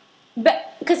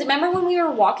 because remember when we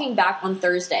were walking back on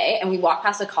Thursday and we walked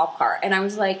past a cop car and I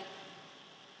was like,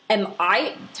 am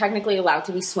I technically allowed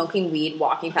to be smoking weed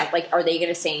walking past? Like, are they going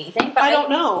to say anything? But I don't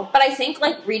know. But I think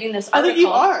like reading this article, I think you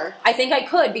are. I think I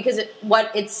could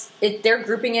because they're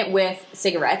grouping it with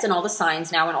cigarettes and all the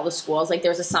signs now in all the schools. Like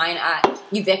there's a sign at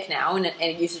UVic now and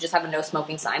it used to just have a no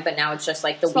smoking sign, but now it's just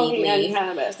like the smoking weed and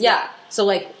cannabis. Yeah. So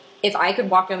like if I could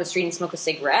walk down the street and smoke a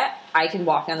cigarette, I can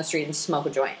walk down the street and smoke a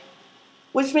joint.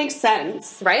 Which makes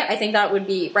sense. Right? I think that would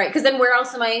be right. Because then where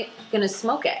else am I going to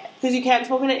smoke it? Because you can't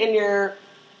smoke it in your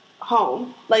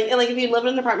home. Like if you live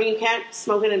in an apartment, you can't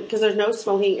smoke it because there's no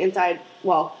smoking inside.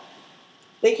 Well,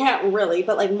 they can't really,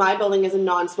 but like my building is a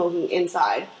non-smoking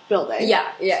inside building.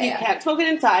 Yeah. So you can't smoke it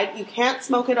inside. You can't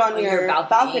smoke it on your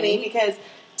balcony because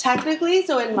technically,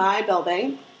 so in my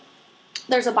building,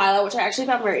 there's a bylaw, which I actually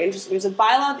found very interesting. There's a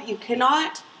bylaw that you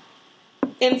cannot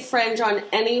infringe on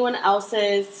anyone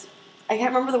else's, I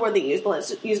can't remember the word they use, but let's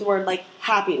just use the word like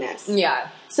happiness. Yeah.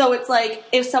 So it's like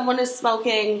if someone is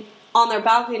smoking on their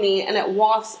balcony and it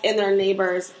wafts in their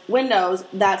neighbor's windows,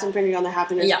 that's infringing on their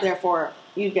happiness. Yeah. Therefore,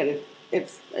 you get it.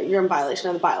 You're in violation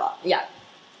of the bylaw. Yeah.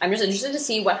 I'm just interested to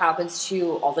see what happens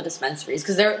to all the dispensaries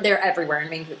because they're everywhere in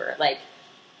Vancouver. Like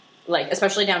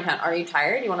especially downtown. Are you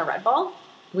tired? You want a Red Bull?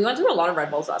 We went through a lot of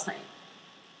Red Bulls last night.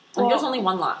 I think there's only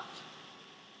 1 left.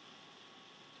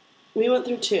 We went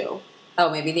through 2. Oh,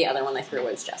 maybe the other one I threw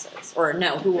was Jess's. Or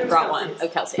no, who brought Kelsey's. 1? Oh,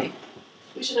 Kelsey.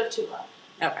 We should have 2 left.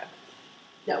 Okay.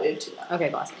 Yeah, we have 2 left. Okay,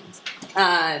 blessings.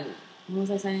 What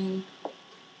was I saying?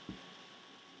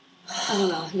 I don't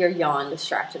know. Your yawn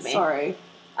distracted me. Sorry.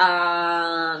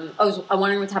 I'm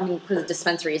wondering what's happening with the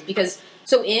dispensaries because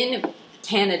so in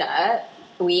Canada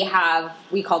we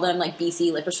call them like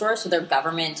BC liquor stores, so they're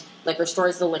government liquor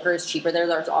stores. The liquor is cheaper there.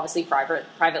 There's obviously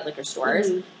private liquor stores,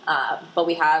 but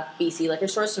we have BC liquor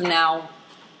stores. So now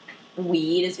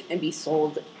weed is going to be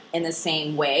sold in the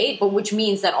same way, but which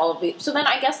means that all of the so then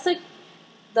I guess the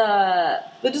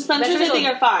dispensaries I think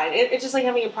are fine. It's just like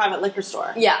having a private liquor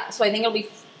store. Yeah, so I think it'll be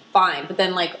fine. But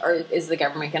then like, is the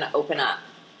government going to open up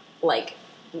like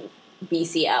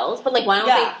BCLs? But like, why don't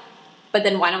they? But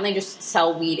then why don't they just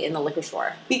sell weed in the liquor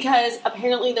store? Because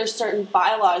apparently there's certain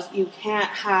bylaws you can't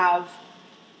have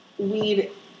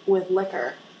weed with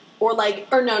liquor. Or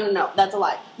no, that's a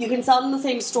lie. You can sell it in the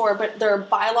same store, but there are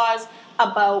bylaws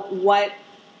about what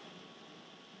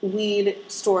weed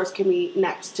stores can be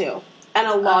next to. And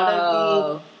a lot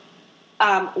of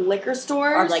the liquor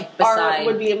stores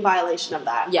would be in violation of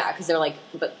that. Yeah, because they're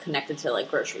but connected to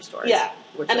grocery stores. Yeah.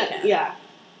 Yeah.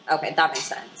 Okay, that makes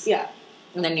sense. Yeah.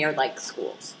 And then near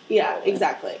schools. Yeah,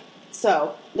 exactly.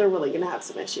 So they're really going to have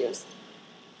some issues.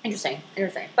 Interesting.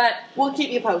 But we'll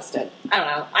keep you posted. I don't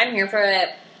know. I'm here for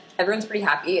it. Everyone's pretty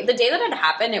happy. The day that it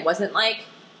happened, it wasn't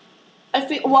I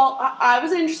feel well. I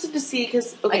was interested to see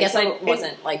because I guess I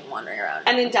wasn't like wandering around.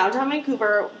 And in downtown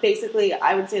Vancouver, basically,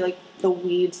 I would say like the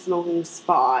weed smoking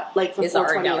spot, like for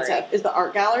 420 and stuff, is the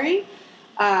art gallery,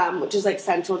 which is like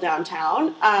central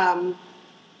downtown. And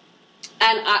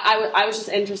I was just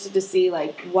interested to see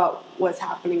like what was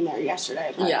happening there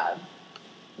yesterday. But. Yeah.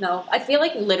 No, I feel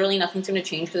like literally nothing's going to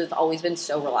change because it's always been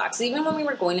so relaxed. Even when we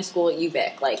were going to school at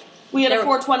UVic, like we had a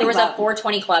 420 There was club. a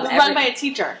 420 club. Run by a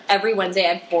teacher. Every Wednesday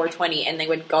at 420, and they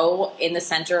would go in the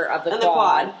center of the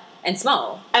quad and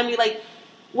smoke. And be like,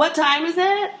 what time is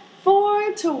it?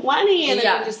 4:20. And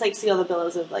then you just like see all the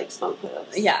billows of like smoke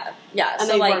poofs. Yeah, yeah. And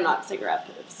so, they like, were not cigarette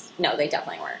poofs. No, they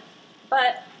definitely weren't.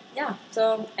 But, yeah.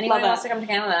 So, anyone wants to come to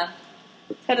Canada,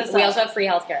 we also have free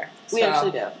healthcare. We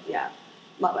actually do. Yeah.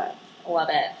 Love it. Love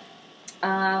it.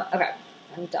 Okay,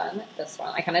 I'm done with this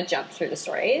one. I kind of jumped through the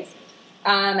stories.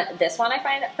 This one I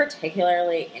find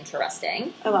particularly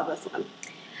interesting. I love this one.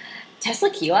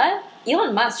 Tequila?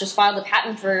 Elon Musk just filed a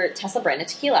patent for Tesla branded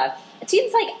tequila. It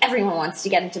seems like everyone wants to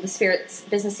get into the spirits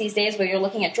business these days, where you're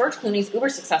looking at George Clooney's uber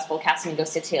successful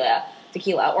Casamigos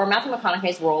tequila, or Matthew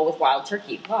McConaughey's role with Wild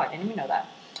Turkey. Oh, I didn't even know that.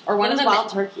 Or one of them.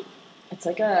 Wild Turkey? It's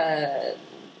like a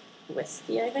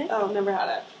whiskey, I think. Oh, never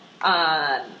had it.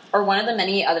 Or one of the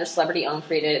many other celebrity-owned,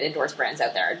 created, endorsed brands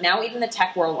out there. Now even the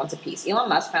tech world wants a piece. Elon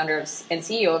Musk, founder and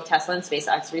CEO of Tesla and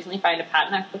SpaceX, recently filed a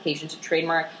patent application to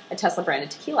trademark a Tesla-branded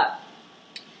tequila.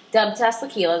 Dubbed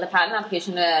Tequila, the patent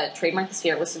application to trademark the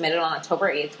spirit was submitted on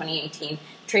October 8th, 2018.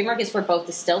 Trademark is for both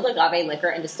distilled agave liquor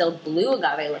and distilled blue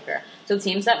agave liquor. So it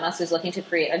seems that Musk is looking to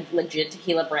create a legit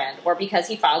tequila brand. Or because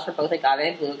he files for both agave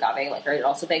and blue agave liquor, it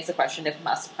also begs the question if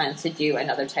Musk plans to do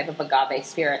another type of agave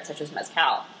spirit, such as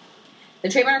mezcal. The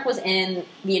trademark was in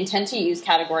the intent to use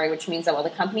category, which means that while the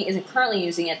company isn't currently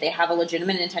using it, they have a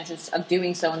legitimate intentions of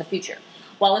doing so in the future.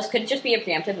 While this could just be a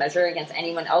preemptive measure against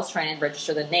anyone else trying to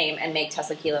register the name and make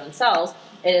Tequila themselves,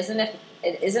 it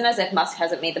isn't as if Musk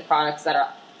hasn't made the products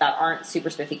that aren't super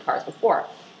spiffy cars before.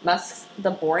 Musk's The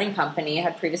Boring Company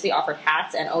had previously offered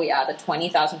hats and, oh yeah, the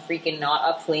 20,000 freaking not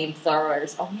up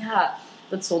flamethrowers. Oh yeah,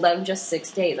 that sold out in just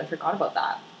 6 days. I forgot about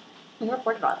that. We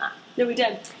reported on that. No, we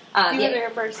did. You were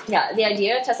there first. Yeah, the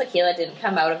idea of Tequila didn't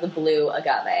come out of the blue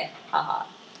agave. Haha.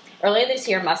 Earlier this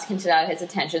year, Musk hinted at his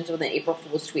intentions with an April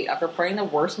Fool's tweet. After reporting the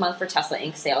worst month for Tesla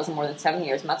Inc. sales in more than 7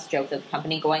 years, Musk joked that the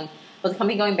company going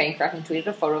bankrupt and tweeted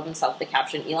a photo of himself with the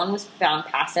caption, "Elon was found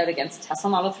passed out against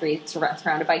Tesla Model 3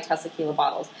 surrounded by Tequila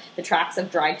bottles. The tracks of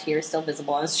dried tears still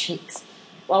visible on his cheeks."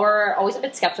 While we're always a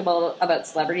bit skeptical about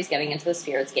celebrities getting into the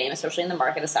spirits game, especially in the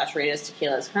market as saturated as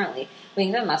tequila is currently, we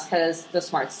think that Musk has the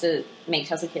smarts to make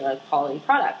Tequila a quality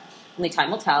product. Only time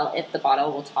will tell if the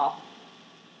bottle top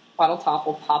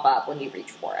will pop up when you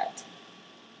reach for it.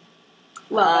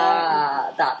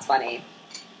 That's funny.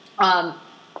 I'll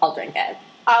drink it.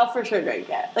 I'll for sure drink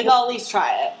it. Like, I'll at least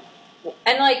try it.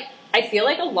 And, like, I feel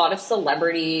like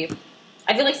celebrity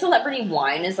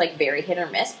wine is, like, very hit or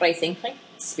miss, but I think, like,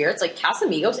 spirits, like,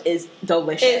 Casamigos is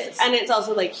delicious. And it's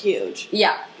also, like, huge.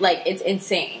 Yeah, like, it's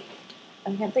insane.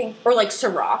 I can't think. Or, like,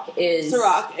 Ciroc is...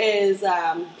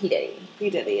 P.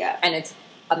 Diddy, yeah. And it's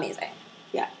amazing.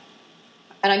 Yeah.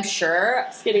 And I'm sure...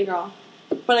 Skinny girl.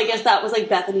 But I guess that was, like,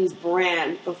 Bethany's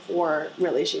brand before,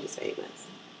 really, she was famous.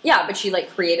 Yeah, but she, like,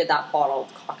 created that bottled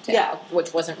cocktail,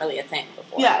 which wasn't really a thing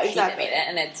before. Yeah, exactly. She made it,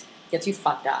 and it gets you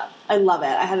fucked up. I love it.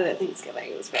 I had it at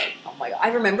Thanksgiving. It was great. Oh, my God. I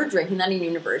remember drinking that in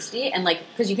university, and, like,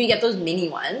 because you can get those mini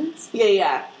ones.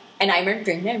 Yeah. And I remember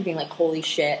drinking it and being like, holy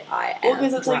shit, I am Well,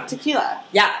 because it's like tequila.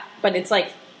 Yeah, but it's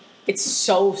like, it's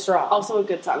so strong. Also a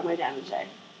good song by Dan and Jay.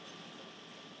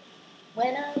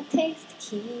 When I taste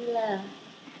tequila,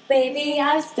 baby,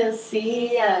 I still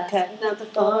see ya. Cutting out the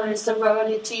foreign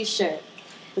sorority t-shirt.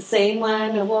 The same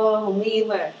one I wore when we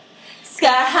were sky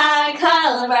high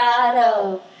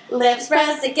Colorado. Lips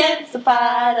pressed against the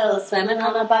bottle. Swimming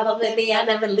on a bubble, baby, I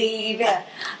never leave ya.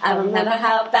 I remember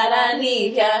how bad I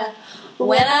need ya.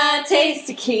 When I taste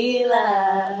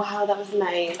tequila. Wow, that was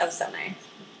nice. That was so nice.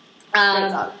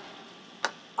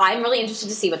 I'm really interested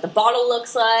to see what the bottle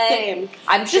looks like. Same.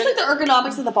 I'm sure just like the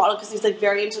ergonomics of the bottle, because he's like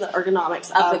very into the ergonomics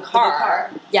of the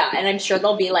car. Yeah, and I'm sure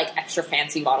there'll be like extra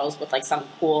fancy bottles with like some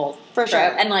cool for sure.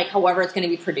 And like however it's going to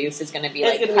be produced is going to be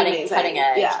like cutting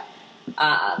edge. Yeah.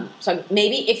 So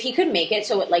maybe if he could make it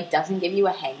so it like doesn't give you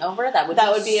a hangover, that would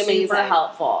be amazing. Super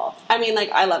helpful. I mean,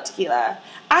 like I love tequila.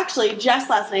 Actually, Jess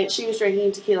last night she was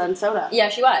drinking tequila and soda. Yeah,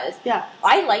 she was. Yeah,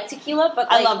 I like tequila, but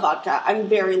like, I love vodka. I'm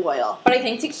very loyal. But I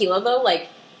think tequila though, like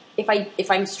if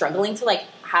I'm struggling to like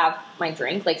have my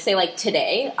drink, like say like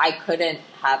today, I couldn't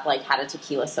have like had a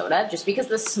tequila soda just because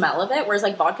the smell of it. Whereas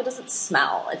like vodka doesn't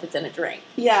smell if it's in a drink.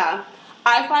 Yeah.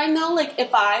 I find, though, like,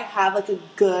 if I have, like, a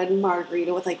good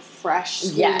margarita with, like, fresh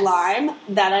sweet lime,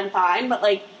 then I'm fine. But,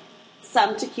 like,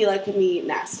 some tequila can be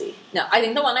nasty. No, I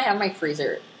think the one I have in my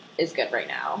freezer is good right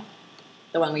now.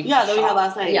 The one we we had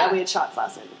last night. Yeah, we had shots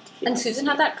last night. And Susan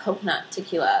had that coconut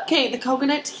tequila. Okay, the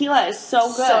coconut tequila is so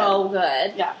good. So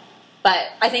good. Yeah.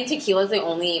 But I think tequila is the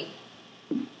only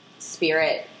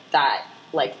spirit that,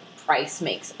 like, price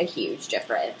makes a huge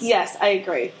difference. Yes, I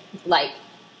agree. Like,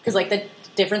 because, like, the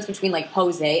difference between, like,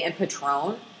 Jose and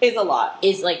Patron is a lot.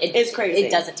 Is, like, it's crazy.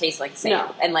 It doesn't taste like the same.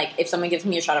 No. And, like, if someone gives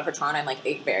me a shot of Patron, I'm, like,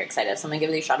 very excited. If someone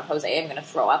gives me a shot of Jose, I'm going to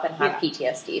throw up and have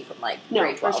PTSD from, like,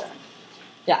 grade 12. For sure.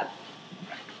 Yeah.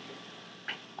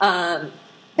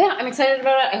 Yeah, I'm excited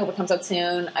about it. I hope it comes out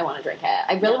soon. I want to drink it.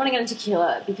 I really want to get into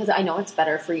tequila because I know it's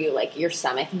better for you, like, your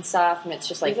stomach and stuff. And it's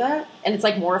just, like... and it's,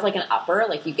 like, more of, like, an upper.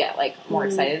 Like, you get, like, more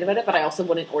excited about it. But I also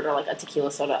wouldn't order, like, a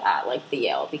tequila soda at, like, the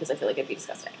Yale because I feel like it'd be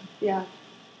disgusting. Yeah.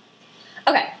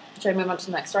 Okay. Should I move on to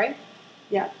the next story?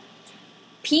 Yeah.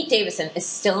 Pete Davidson is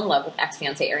still in love with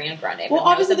ex-fiancée Ariana Grande. Well,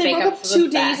 obviously they broke up 2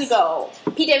 days ago.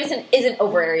 Pete Davidson isn't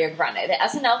over Ariana Grande. The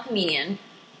SNL comedian,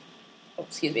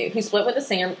 who split with the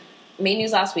singer, made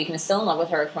news last week and is still in love with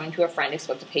her, according to a friend who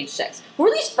spoke to Page Six. Who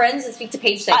are these friends that speak to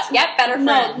Page Six? Get better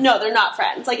friends. No, they're not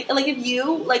friends. Like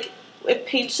if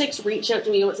Page Six reached out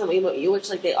to me with something about you, which,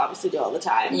 like, they obviously do all the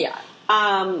time. Yeah.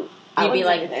 I'd be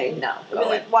like, no. I'd be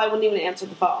like, why wouldn't even answer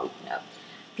the phone? No.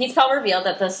 Pete's pal revealed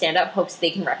that the stand-up hopes they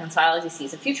can reconcile as he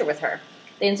sees a future with her.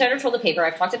 The insider told the paper,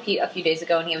 I've talked to Pete a few days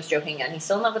ago and he was joking again. He's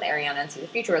still in love with Ariana and sees a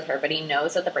future with her, but he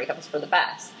knows that the breakup is for the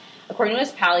best. According to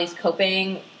his pal, he's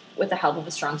coping with the help of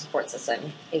a strong support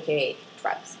system, a.k.a.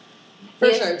 drugs. He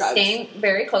is staying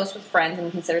very close with friends and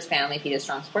considers family. Pete has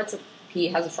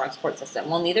a strong support system.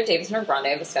 While neither Davidson or Grande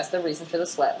have discussed the reasons for the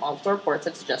split, multiple reports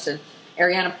have suggested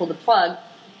Ariana pulled the plug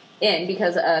in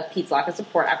because of Pete's lack of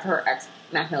support after her ex,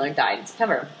 Mac Miller, died in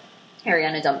September.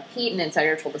 Ariana dumped Pete, and the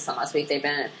insider told The Sun last week they've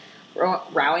been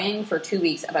rowing for 2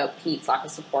 weeks about Pete's lack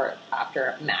of support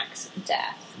after Mac's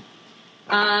death.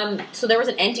 So there was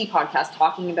an NT podcast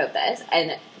talking about this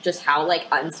and just how, like,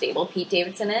 unstable Pete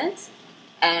Davidson is,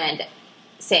 and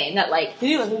saying that, like... Did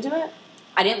you listen to it?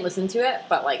 I didn't listen to it,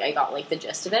 but, like, I got, like, the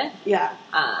gist of it. Yeah.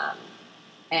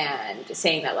 And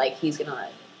saying that, like, he's gonna,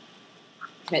 like,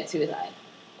 commit suicide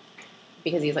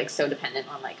because he's, like, so dependent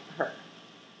on, like, her.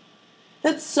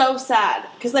 That's so sad.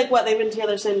 Because, like, what, they've been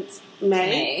together since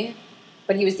May?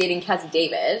 But he was dating Cassie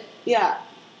David. Yeah.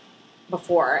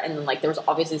 Before, and then, like, there was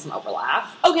obviously some overlap.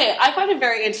 Okay, I find it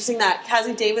very interesting that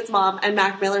Cassie David's mom and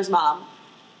Mac Miller's mom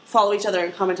follow each other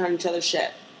and comment on each other's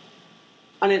shit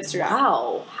on Instagram.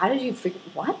 Wow. How did you figure...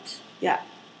 What? Yeah.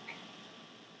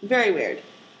 Very weird.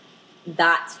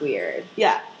 That's weird.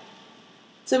 Yeah.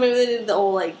 So maybe they did the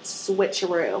old, like,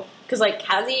 switcheroo. Because, like,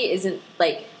 Cassie isn't,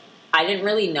 like... I didn't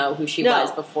really know who she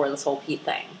was before this whole Pete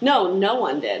thing. No, no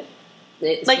one did.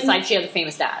 Like, besides she had a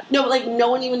famous dad. No, but, like, no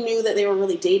one even knew that they were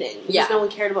really dating. Because yeah. no one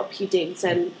cared about Pete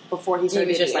Davidson before he started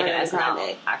dating. He was just, like, an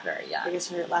SNL actor, yeah. I guess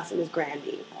her last name is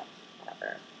Grandy. But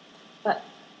whatever. But,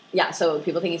 yeah, so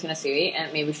people think he's going to sue me,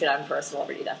 and maybe we should have him for a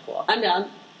celebrity death pool. I'm down.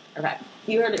 Okay.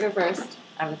 You heard it here first.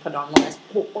 I'm going to put it on the list.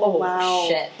 Oh, wow.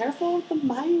 Shit. Careful with the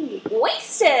mic.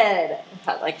 Wasted!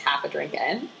 Got, like, half a drink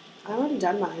in. I've already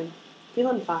done mine.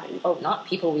 Feeling fine. Oh, not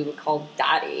people we would call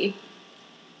daddy.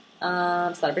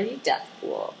 Celebrity death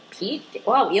pool. Pete?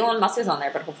 Wow, Elon Musk is on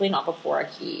there, but hopefully not before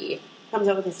he... comes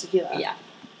out with his tequila. Yeah.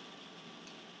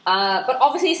 But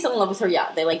obviously he's still in love with her,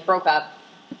 yeah. They, like, broke up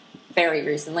very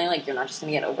recently. Like, you're not just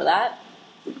gonna get over that.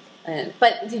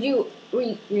 But were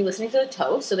you listening to the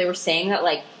toast? So they were saying that,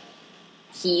 like,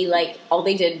 he, like, all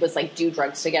they did was, like, do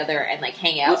drugs together and, like,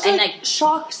 hang out. Which, like,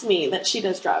 shocks me that she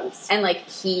does drugs. And, like,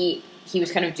 he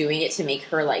was kind of doing it to make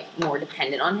her, like, more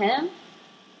dependent on him.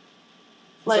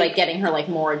 Like getting her, like,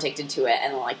 more addicted to it.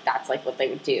 And, like, that's, like, what they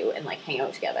would do and, like, hang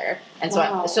out together. And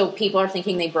so people are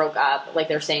thinking they broke up. Like,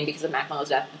 they're saying because of Mac Miller's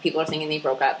death. People are thinking they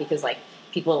broke up because, like,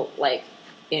 people, like,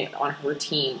 you know, on her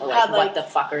team were like, what the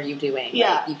fuck are you doing?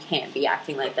 Yeah. Like, you can't be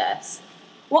acting like this.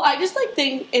 Well, I just, like,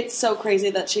 think it's so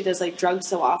crazy that she does, like, drugs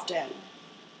so often.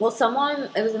 Well,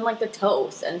 it was in, like, the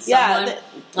toast, and someone,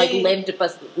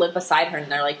 lived beside her,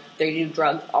 and they're, like, they do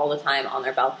drugs all the time on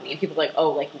their balcony, and people are like,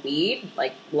 oh, like, weed?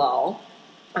 Like, lol.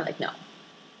 I'm like, no.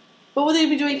 But would they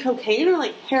be doing cocaine or,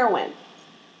 like, heroin?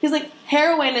 Because, like,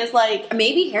 heroin is, like,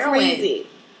 maybe heroin. Crazy.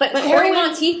 But Cory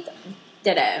Monteith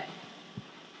did it.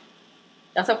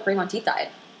 That's how Cory Monteith died.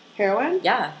 Heroin?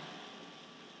 Yeah.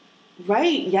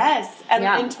 Right, yes. And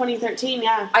in 2013,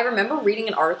 yeah. I remember reading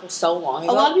an article so long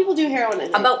ago. A lot of people do heroin, I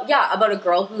think. About a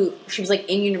girl who, she was, like,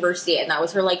 in university, and that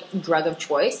was her, like, drug of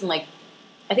choice, and, like,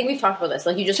 I think we've talked about this.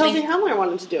 Like, you just Chelsea think, Handler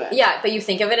wanted to do it. yeah, but you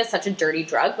think of it as such a dirty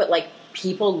drug, but, like,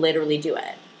 people literally do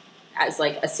it as,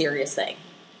 like, a serious thing.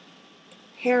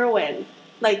 Heroin.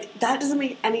 Like, that doesn't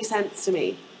make any sense to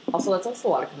me. Also, that's also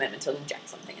a lot of commitment to inject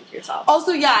something into yourself.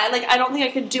 Also, yeah, like, I don't think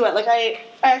I could do it. Like, I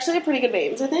actually have pretty good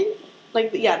veins, I think.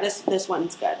 Like, yeah, this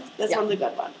one's good. This one's a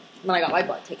good one. When I got my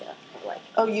blood taken, like,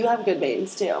 Oh, you have good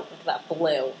veins, too. look at that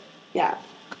blue. Yeah.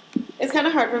 It's kind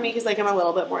of hard for me because, like, I'm a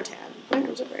little bit more tan. My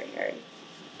arms are very hairy.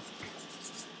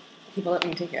 People don't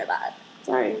need to hear that.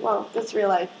 Sorry. Well, that's real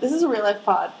life. This is a real life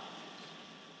pod.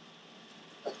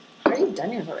 How are you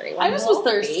done yours already? I just was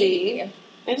thirsty. Baby.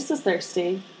 I just was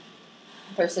thirsty.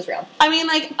 Thirst is real. I mean,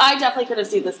 like, I definitely could have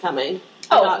seen this coming.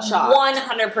 I'm not shocked.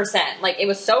 100%. Like, it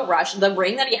was so rushed. The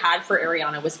ring that he had for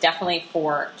Ariana was definitely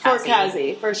for Cassie. For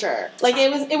Cassie, for sure. Like,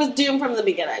 it was doomed from the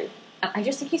beginning. I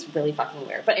just think he's really fucking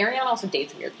weird. But Ariana also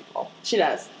dates weird people. She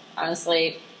does.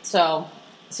 Honestly. So,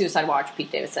 Suicide Watch,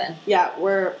 Pete Davidson. Yeah,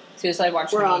 we're Suicide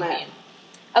Watch, on it. 2018.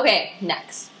 Okay,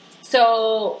 next.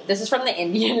 So, this is from the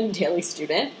Indian Daily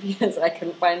Student, because I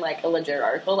couldn't find, like, a legit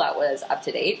article that was up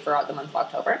to date for the month of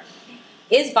October.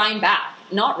 Is Vine back?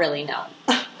 Not really, no.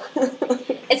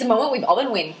 It's a moment we've all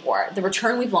been waiting for, the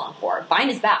return we've longed for. Vine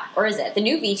is back, or is it? The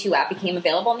new V2 app became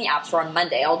available in the App Store on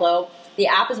Monday, although the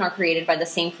app is not created by the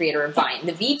same creator of Vine.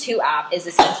 The V2 app is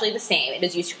essentially the same. It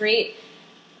is used to create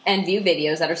and view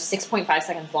videos that are 6.5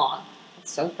 seconds long.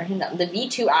 It's so random. The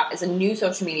V2 app is a new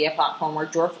social media platform where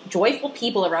joyful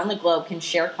people around the globe can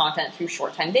share content through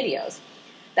short-time videos.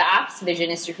 The app's vision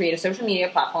is to create a social media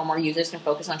platform where users can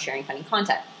focus on sharing funny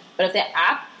content. But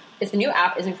if the new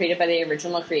app isn't created by the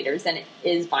original creators, then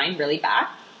is Vine really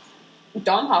back?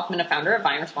 Dom Hoffman, a founder of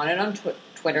Vine, responded on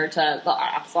Twitter to the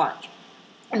app's launch.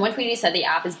 In one tweet, he said the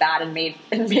app is bad and made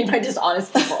by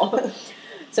dishonest people.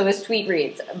 So his tweet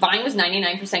reads, Vine was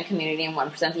 99% community and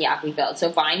 1% the app we built. So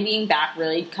Vine being back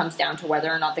really comes down to whether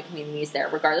or not the community is there.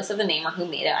 Regardless of the name or who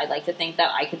made it, I'd like to think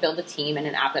that I could build a team and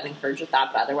an app that encourages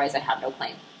that, but otherwise I have no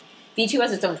claim. V2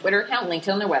 has its own Twitter account linked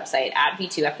on their website, at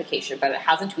V2 Application, but it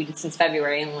hasn't tweeted since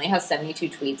February and only has 72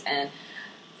 tweets and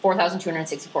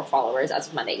 4,264 followers as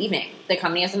of Monday evening. The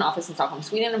company has an office in Stockholm,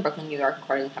 Sweden, and Brooklyn, New York,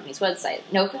 according to the company's website.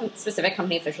 No specific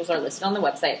company officials are listed on the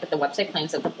website, but the website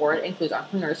claims that the board includes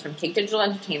entrepreneurs from Cake Digital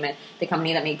Entertainment, the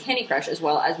company that made Candy Crush, as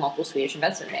well as multiple Swedish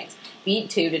investment banks.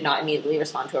 V2 did not immediately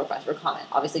respond to a request for comment,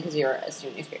 obviously because you're a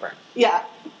student newspaper. Yeah.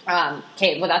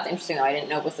 Okay, well that's interesting though. I didn't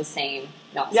know it was the same,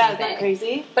 not the same Yeah, thing. isn't that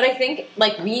crazy? But I think,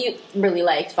 like, we really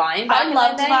liked Vine back I in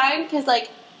loved the day. Vine because,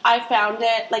 like, I found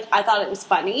it, like, I thought it was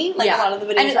funny. Like, Yeah. a lot of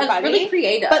the videos And were it's funny. really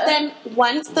creative. But then,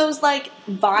 once those, like,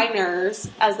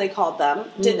 Viners, as they called them,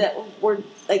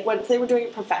 once they were doing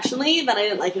it professionally, then I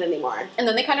didn't like it anymore. And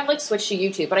then they kind of, like, switched to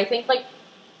YouTube. But I think, like,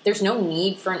 there's no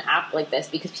need for an app like this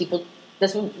because people...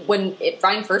 When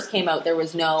Vine first came out, there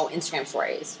was no Instagram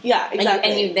stories. Yeah,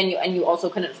 exactly. And you also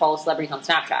couldn't follow celebrities on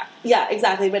Snapchat. Yeah,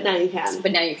 exactly, but now you can.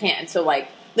 But now you can. So, like...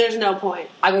 There's no point.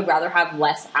 I would rather have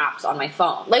less apps on my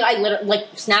phone. Like,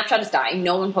 Snapchat is dying.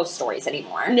 No one posts stories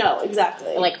anymore. No,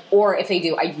 exactly. Like, or if they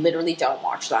do, I literally don't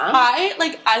watch them. I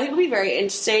think it would be very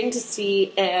interesting to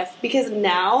see because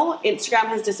now Instagram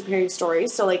has disappearing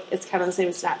stories, so, like, it's kind of the same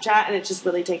as Snapchat, and it's just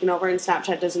really taken over, and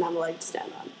Snapchat doesn't have a leg to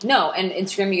stand on. No, and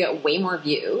Instagram, you get way more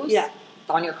views Yeah.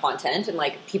 on your content, and,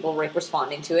 like, people, like,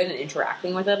 responding to it and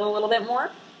interacting with it a little bit more.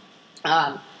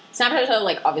 Snapchat,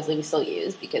 like, obviously we still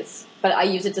use but I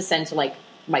use it to send to, like,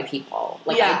 my people.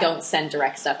 Like, Yeah. I don't send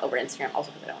direct stuff over Instagram,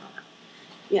 also because I don't know how.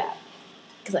 Yeah.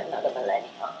 Because I'm not a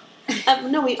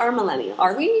millennial. No, we are millennials.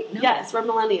 Are we? No. Yes, we're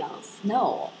millennials.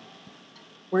 No.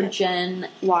 We're Yeah. Gen...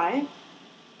 Why?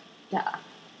 Yeah.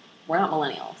 We're not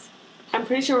millennials. I'm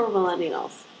pretty sure we're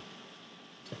millennials.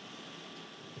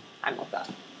 I'm with that.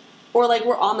 Or, like,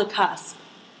 we're on the cusp.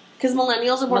 Because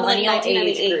millennials are born in, like, Millennial age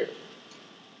 1998. group.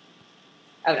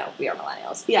 Oh, no, we are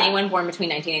millennials. Yeah. Anyone born between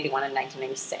 1981 and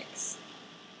 1996.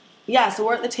 Yeah, so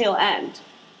we're at the tail end.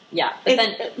 Yeah, but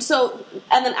then...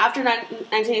 And then after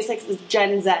 1986 is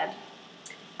Gen Z.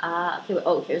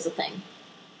 Here's the thing.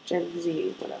 Gen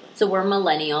Z, whatever. So we're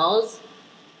millennials.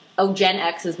 Oh, Gen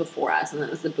X is before us, and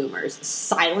then it's the boomers.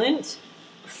 Silent.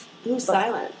 Who's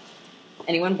silent?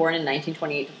 Anyone born in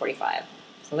 1928 to 45.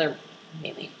 So they're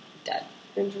mainly dead.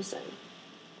 Interesting.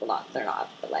 Well, they're not,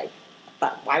 but, like...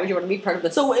 But why would you want to be part of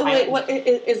this? So wait, what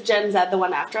is Gen Z the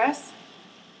one after us?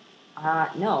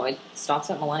 No, it stops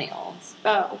at millennials.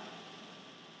 Oh.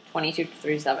 22 to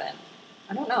 37.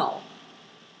 I don't know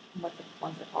what the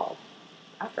ones are called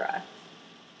after us.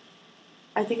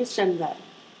 I think it's Gen Z.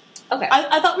 Okay.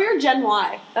 I thought we were Gen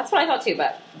Y. That's what I thought too,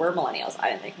 but we're millennials. I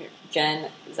didn't think we were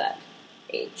Gen Z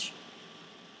age.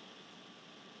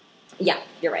 Yeah,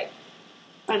 you're right.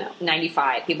 I know.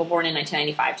 95. People born in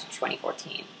 1995 to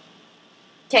 2014.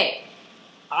 Okay.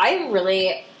 I'm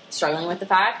really struggling with the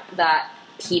fact that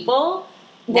people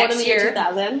Born in the year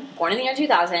 2000. Born in the year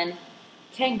 2000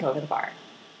 can go to the bar.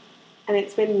 And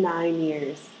it's been 9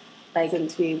 years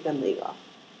since we've been legal.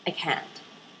 I can't.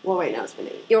 Well, right now it's been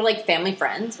 8. You're like family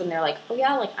friends when they're like, oh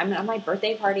yeah, like I'm at my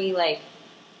birthday party like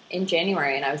in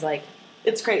January, and I was like,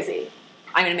 it's crazy.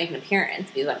 I'm gonna make an appearance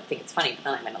because I think it's funny, but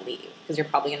then I'm gonna leave because you're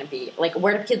probably gonna be like,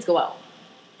 where do kids go out?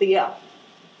 The Yale.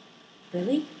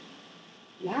 Really?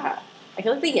 Yeah. I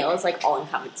feel like the Yale is like all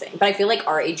encompassing, but I feel like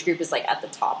our age group is like at the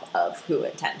top of who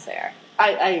attends there.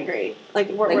 I agree. Like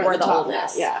we're the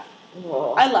oldest. Yeah.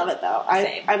 Whoa. I love it though.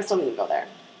 Same. I'm still gonna go there.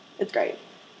 It's great.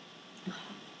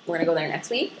 We're gonna go there next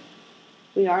week.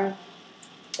 We are.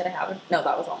 Did I have it? No,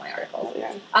 that was all my articles.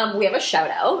 Yeah. We have a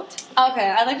shout out. Okay,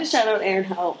 I'd like to shout out Erin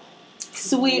Hope.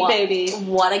 Sweet baby.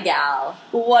 What a gal.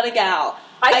 What a gal.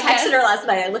 I texted her last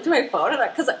night. I looked at my phone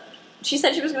because she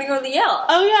said she was going to go to the Yale.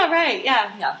 Oh yeah, right.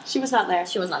 Yeah. Yeah. She was not there.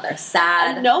 She was not there.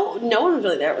 Sad. No one was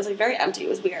really there. It was like very empty. It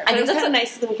was weird. But it was kind of nice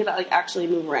because then we could like actually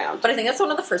move around. But I think that's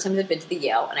one of the first times I've been to the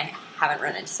Yale, and I haven't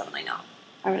run into someone I know.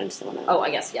 I ran into someone I know. Oh, I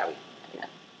guess yeah.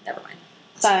 Never mind.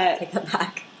 But take that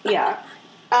back. Yeah.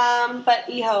 But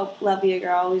E-Hope, love you,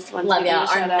 girl. We just want to love you.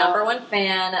 Our number one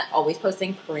fan, always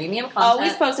posting premium content.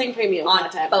 Always posting premium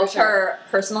content. Both her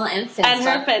personal and Finsta. And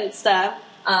her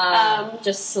Finsta.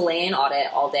 Just slaying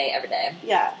audit all day, every day.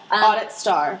 Yeah. Audit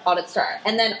star. Audit star.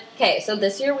 And then, okay, so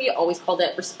this year we always called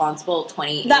it Responsible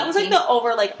 2018. That was like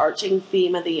the arching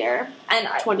theme of the year. And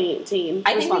 2018.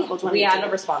 I think we had a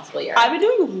responsible year. I've been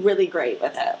doing really great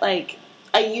with it. Like,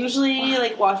 I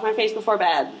usually wash my face before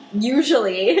bed.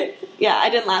 Usually. Yeah, I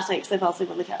didn't last night because I fell asleep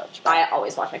on the couch. I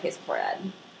always wash my face before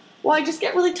bed. Well, I just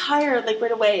get really tired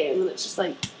right away, and then it's just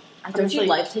like. Don't you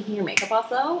like taking your makeup off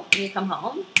though when you come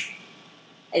home?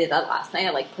 I did that last night.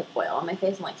 I put oil on my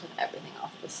face and took everything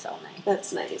off. It was so nice.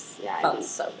 That's nice. Yeah, felt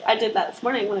so good. I did that this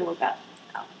morning when I woke up.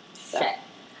 Oh, shit.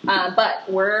 But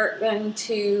we're going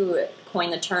to coin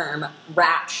the term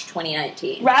Ratch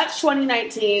 2019. Ratch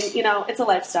 2019, it's a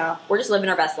lifestyle. We're just living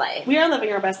our best life. We are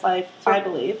living our best life, I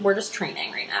believe. We're just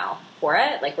training right now for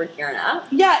it. We're gearing up.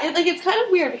 Yeah, it's kind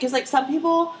of weird because, some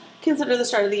people consider the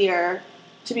start of the year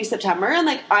to be September, and,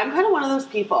 I'm kind of one of those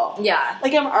people. Yeah.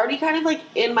 I'm already kind of,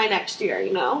 in my next year,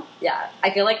 Yeah.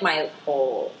 I feel like my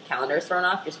whole calendar is thrown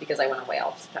off just because I went away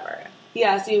all of September.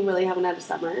 Yeah, so you really haven't had a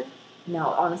summer? No,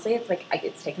 honestly, it's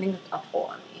it's taking a toll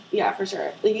on me. Yeah, for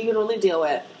sure. You can only deal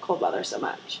with cold weather so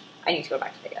much. I need to go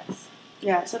back to Vegas.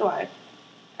 Yeah, so do I.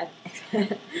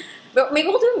 But maybe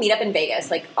we'll do a meetup in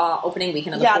Vegas, opening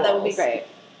weekend of the pools. Yeah, that would be great.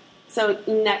 So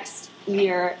next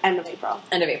year, end of April.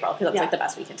 End of April, because that's the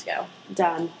best weekend to go.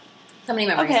 Done. So many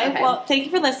memories. Okay, well, thank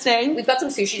you for listening. We've got some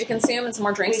sushi to consume and some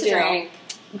more drinks to drink.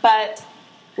 But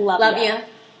love you.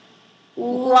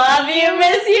 Love you,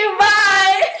 miss you, bye!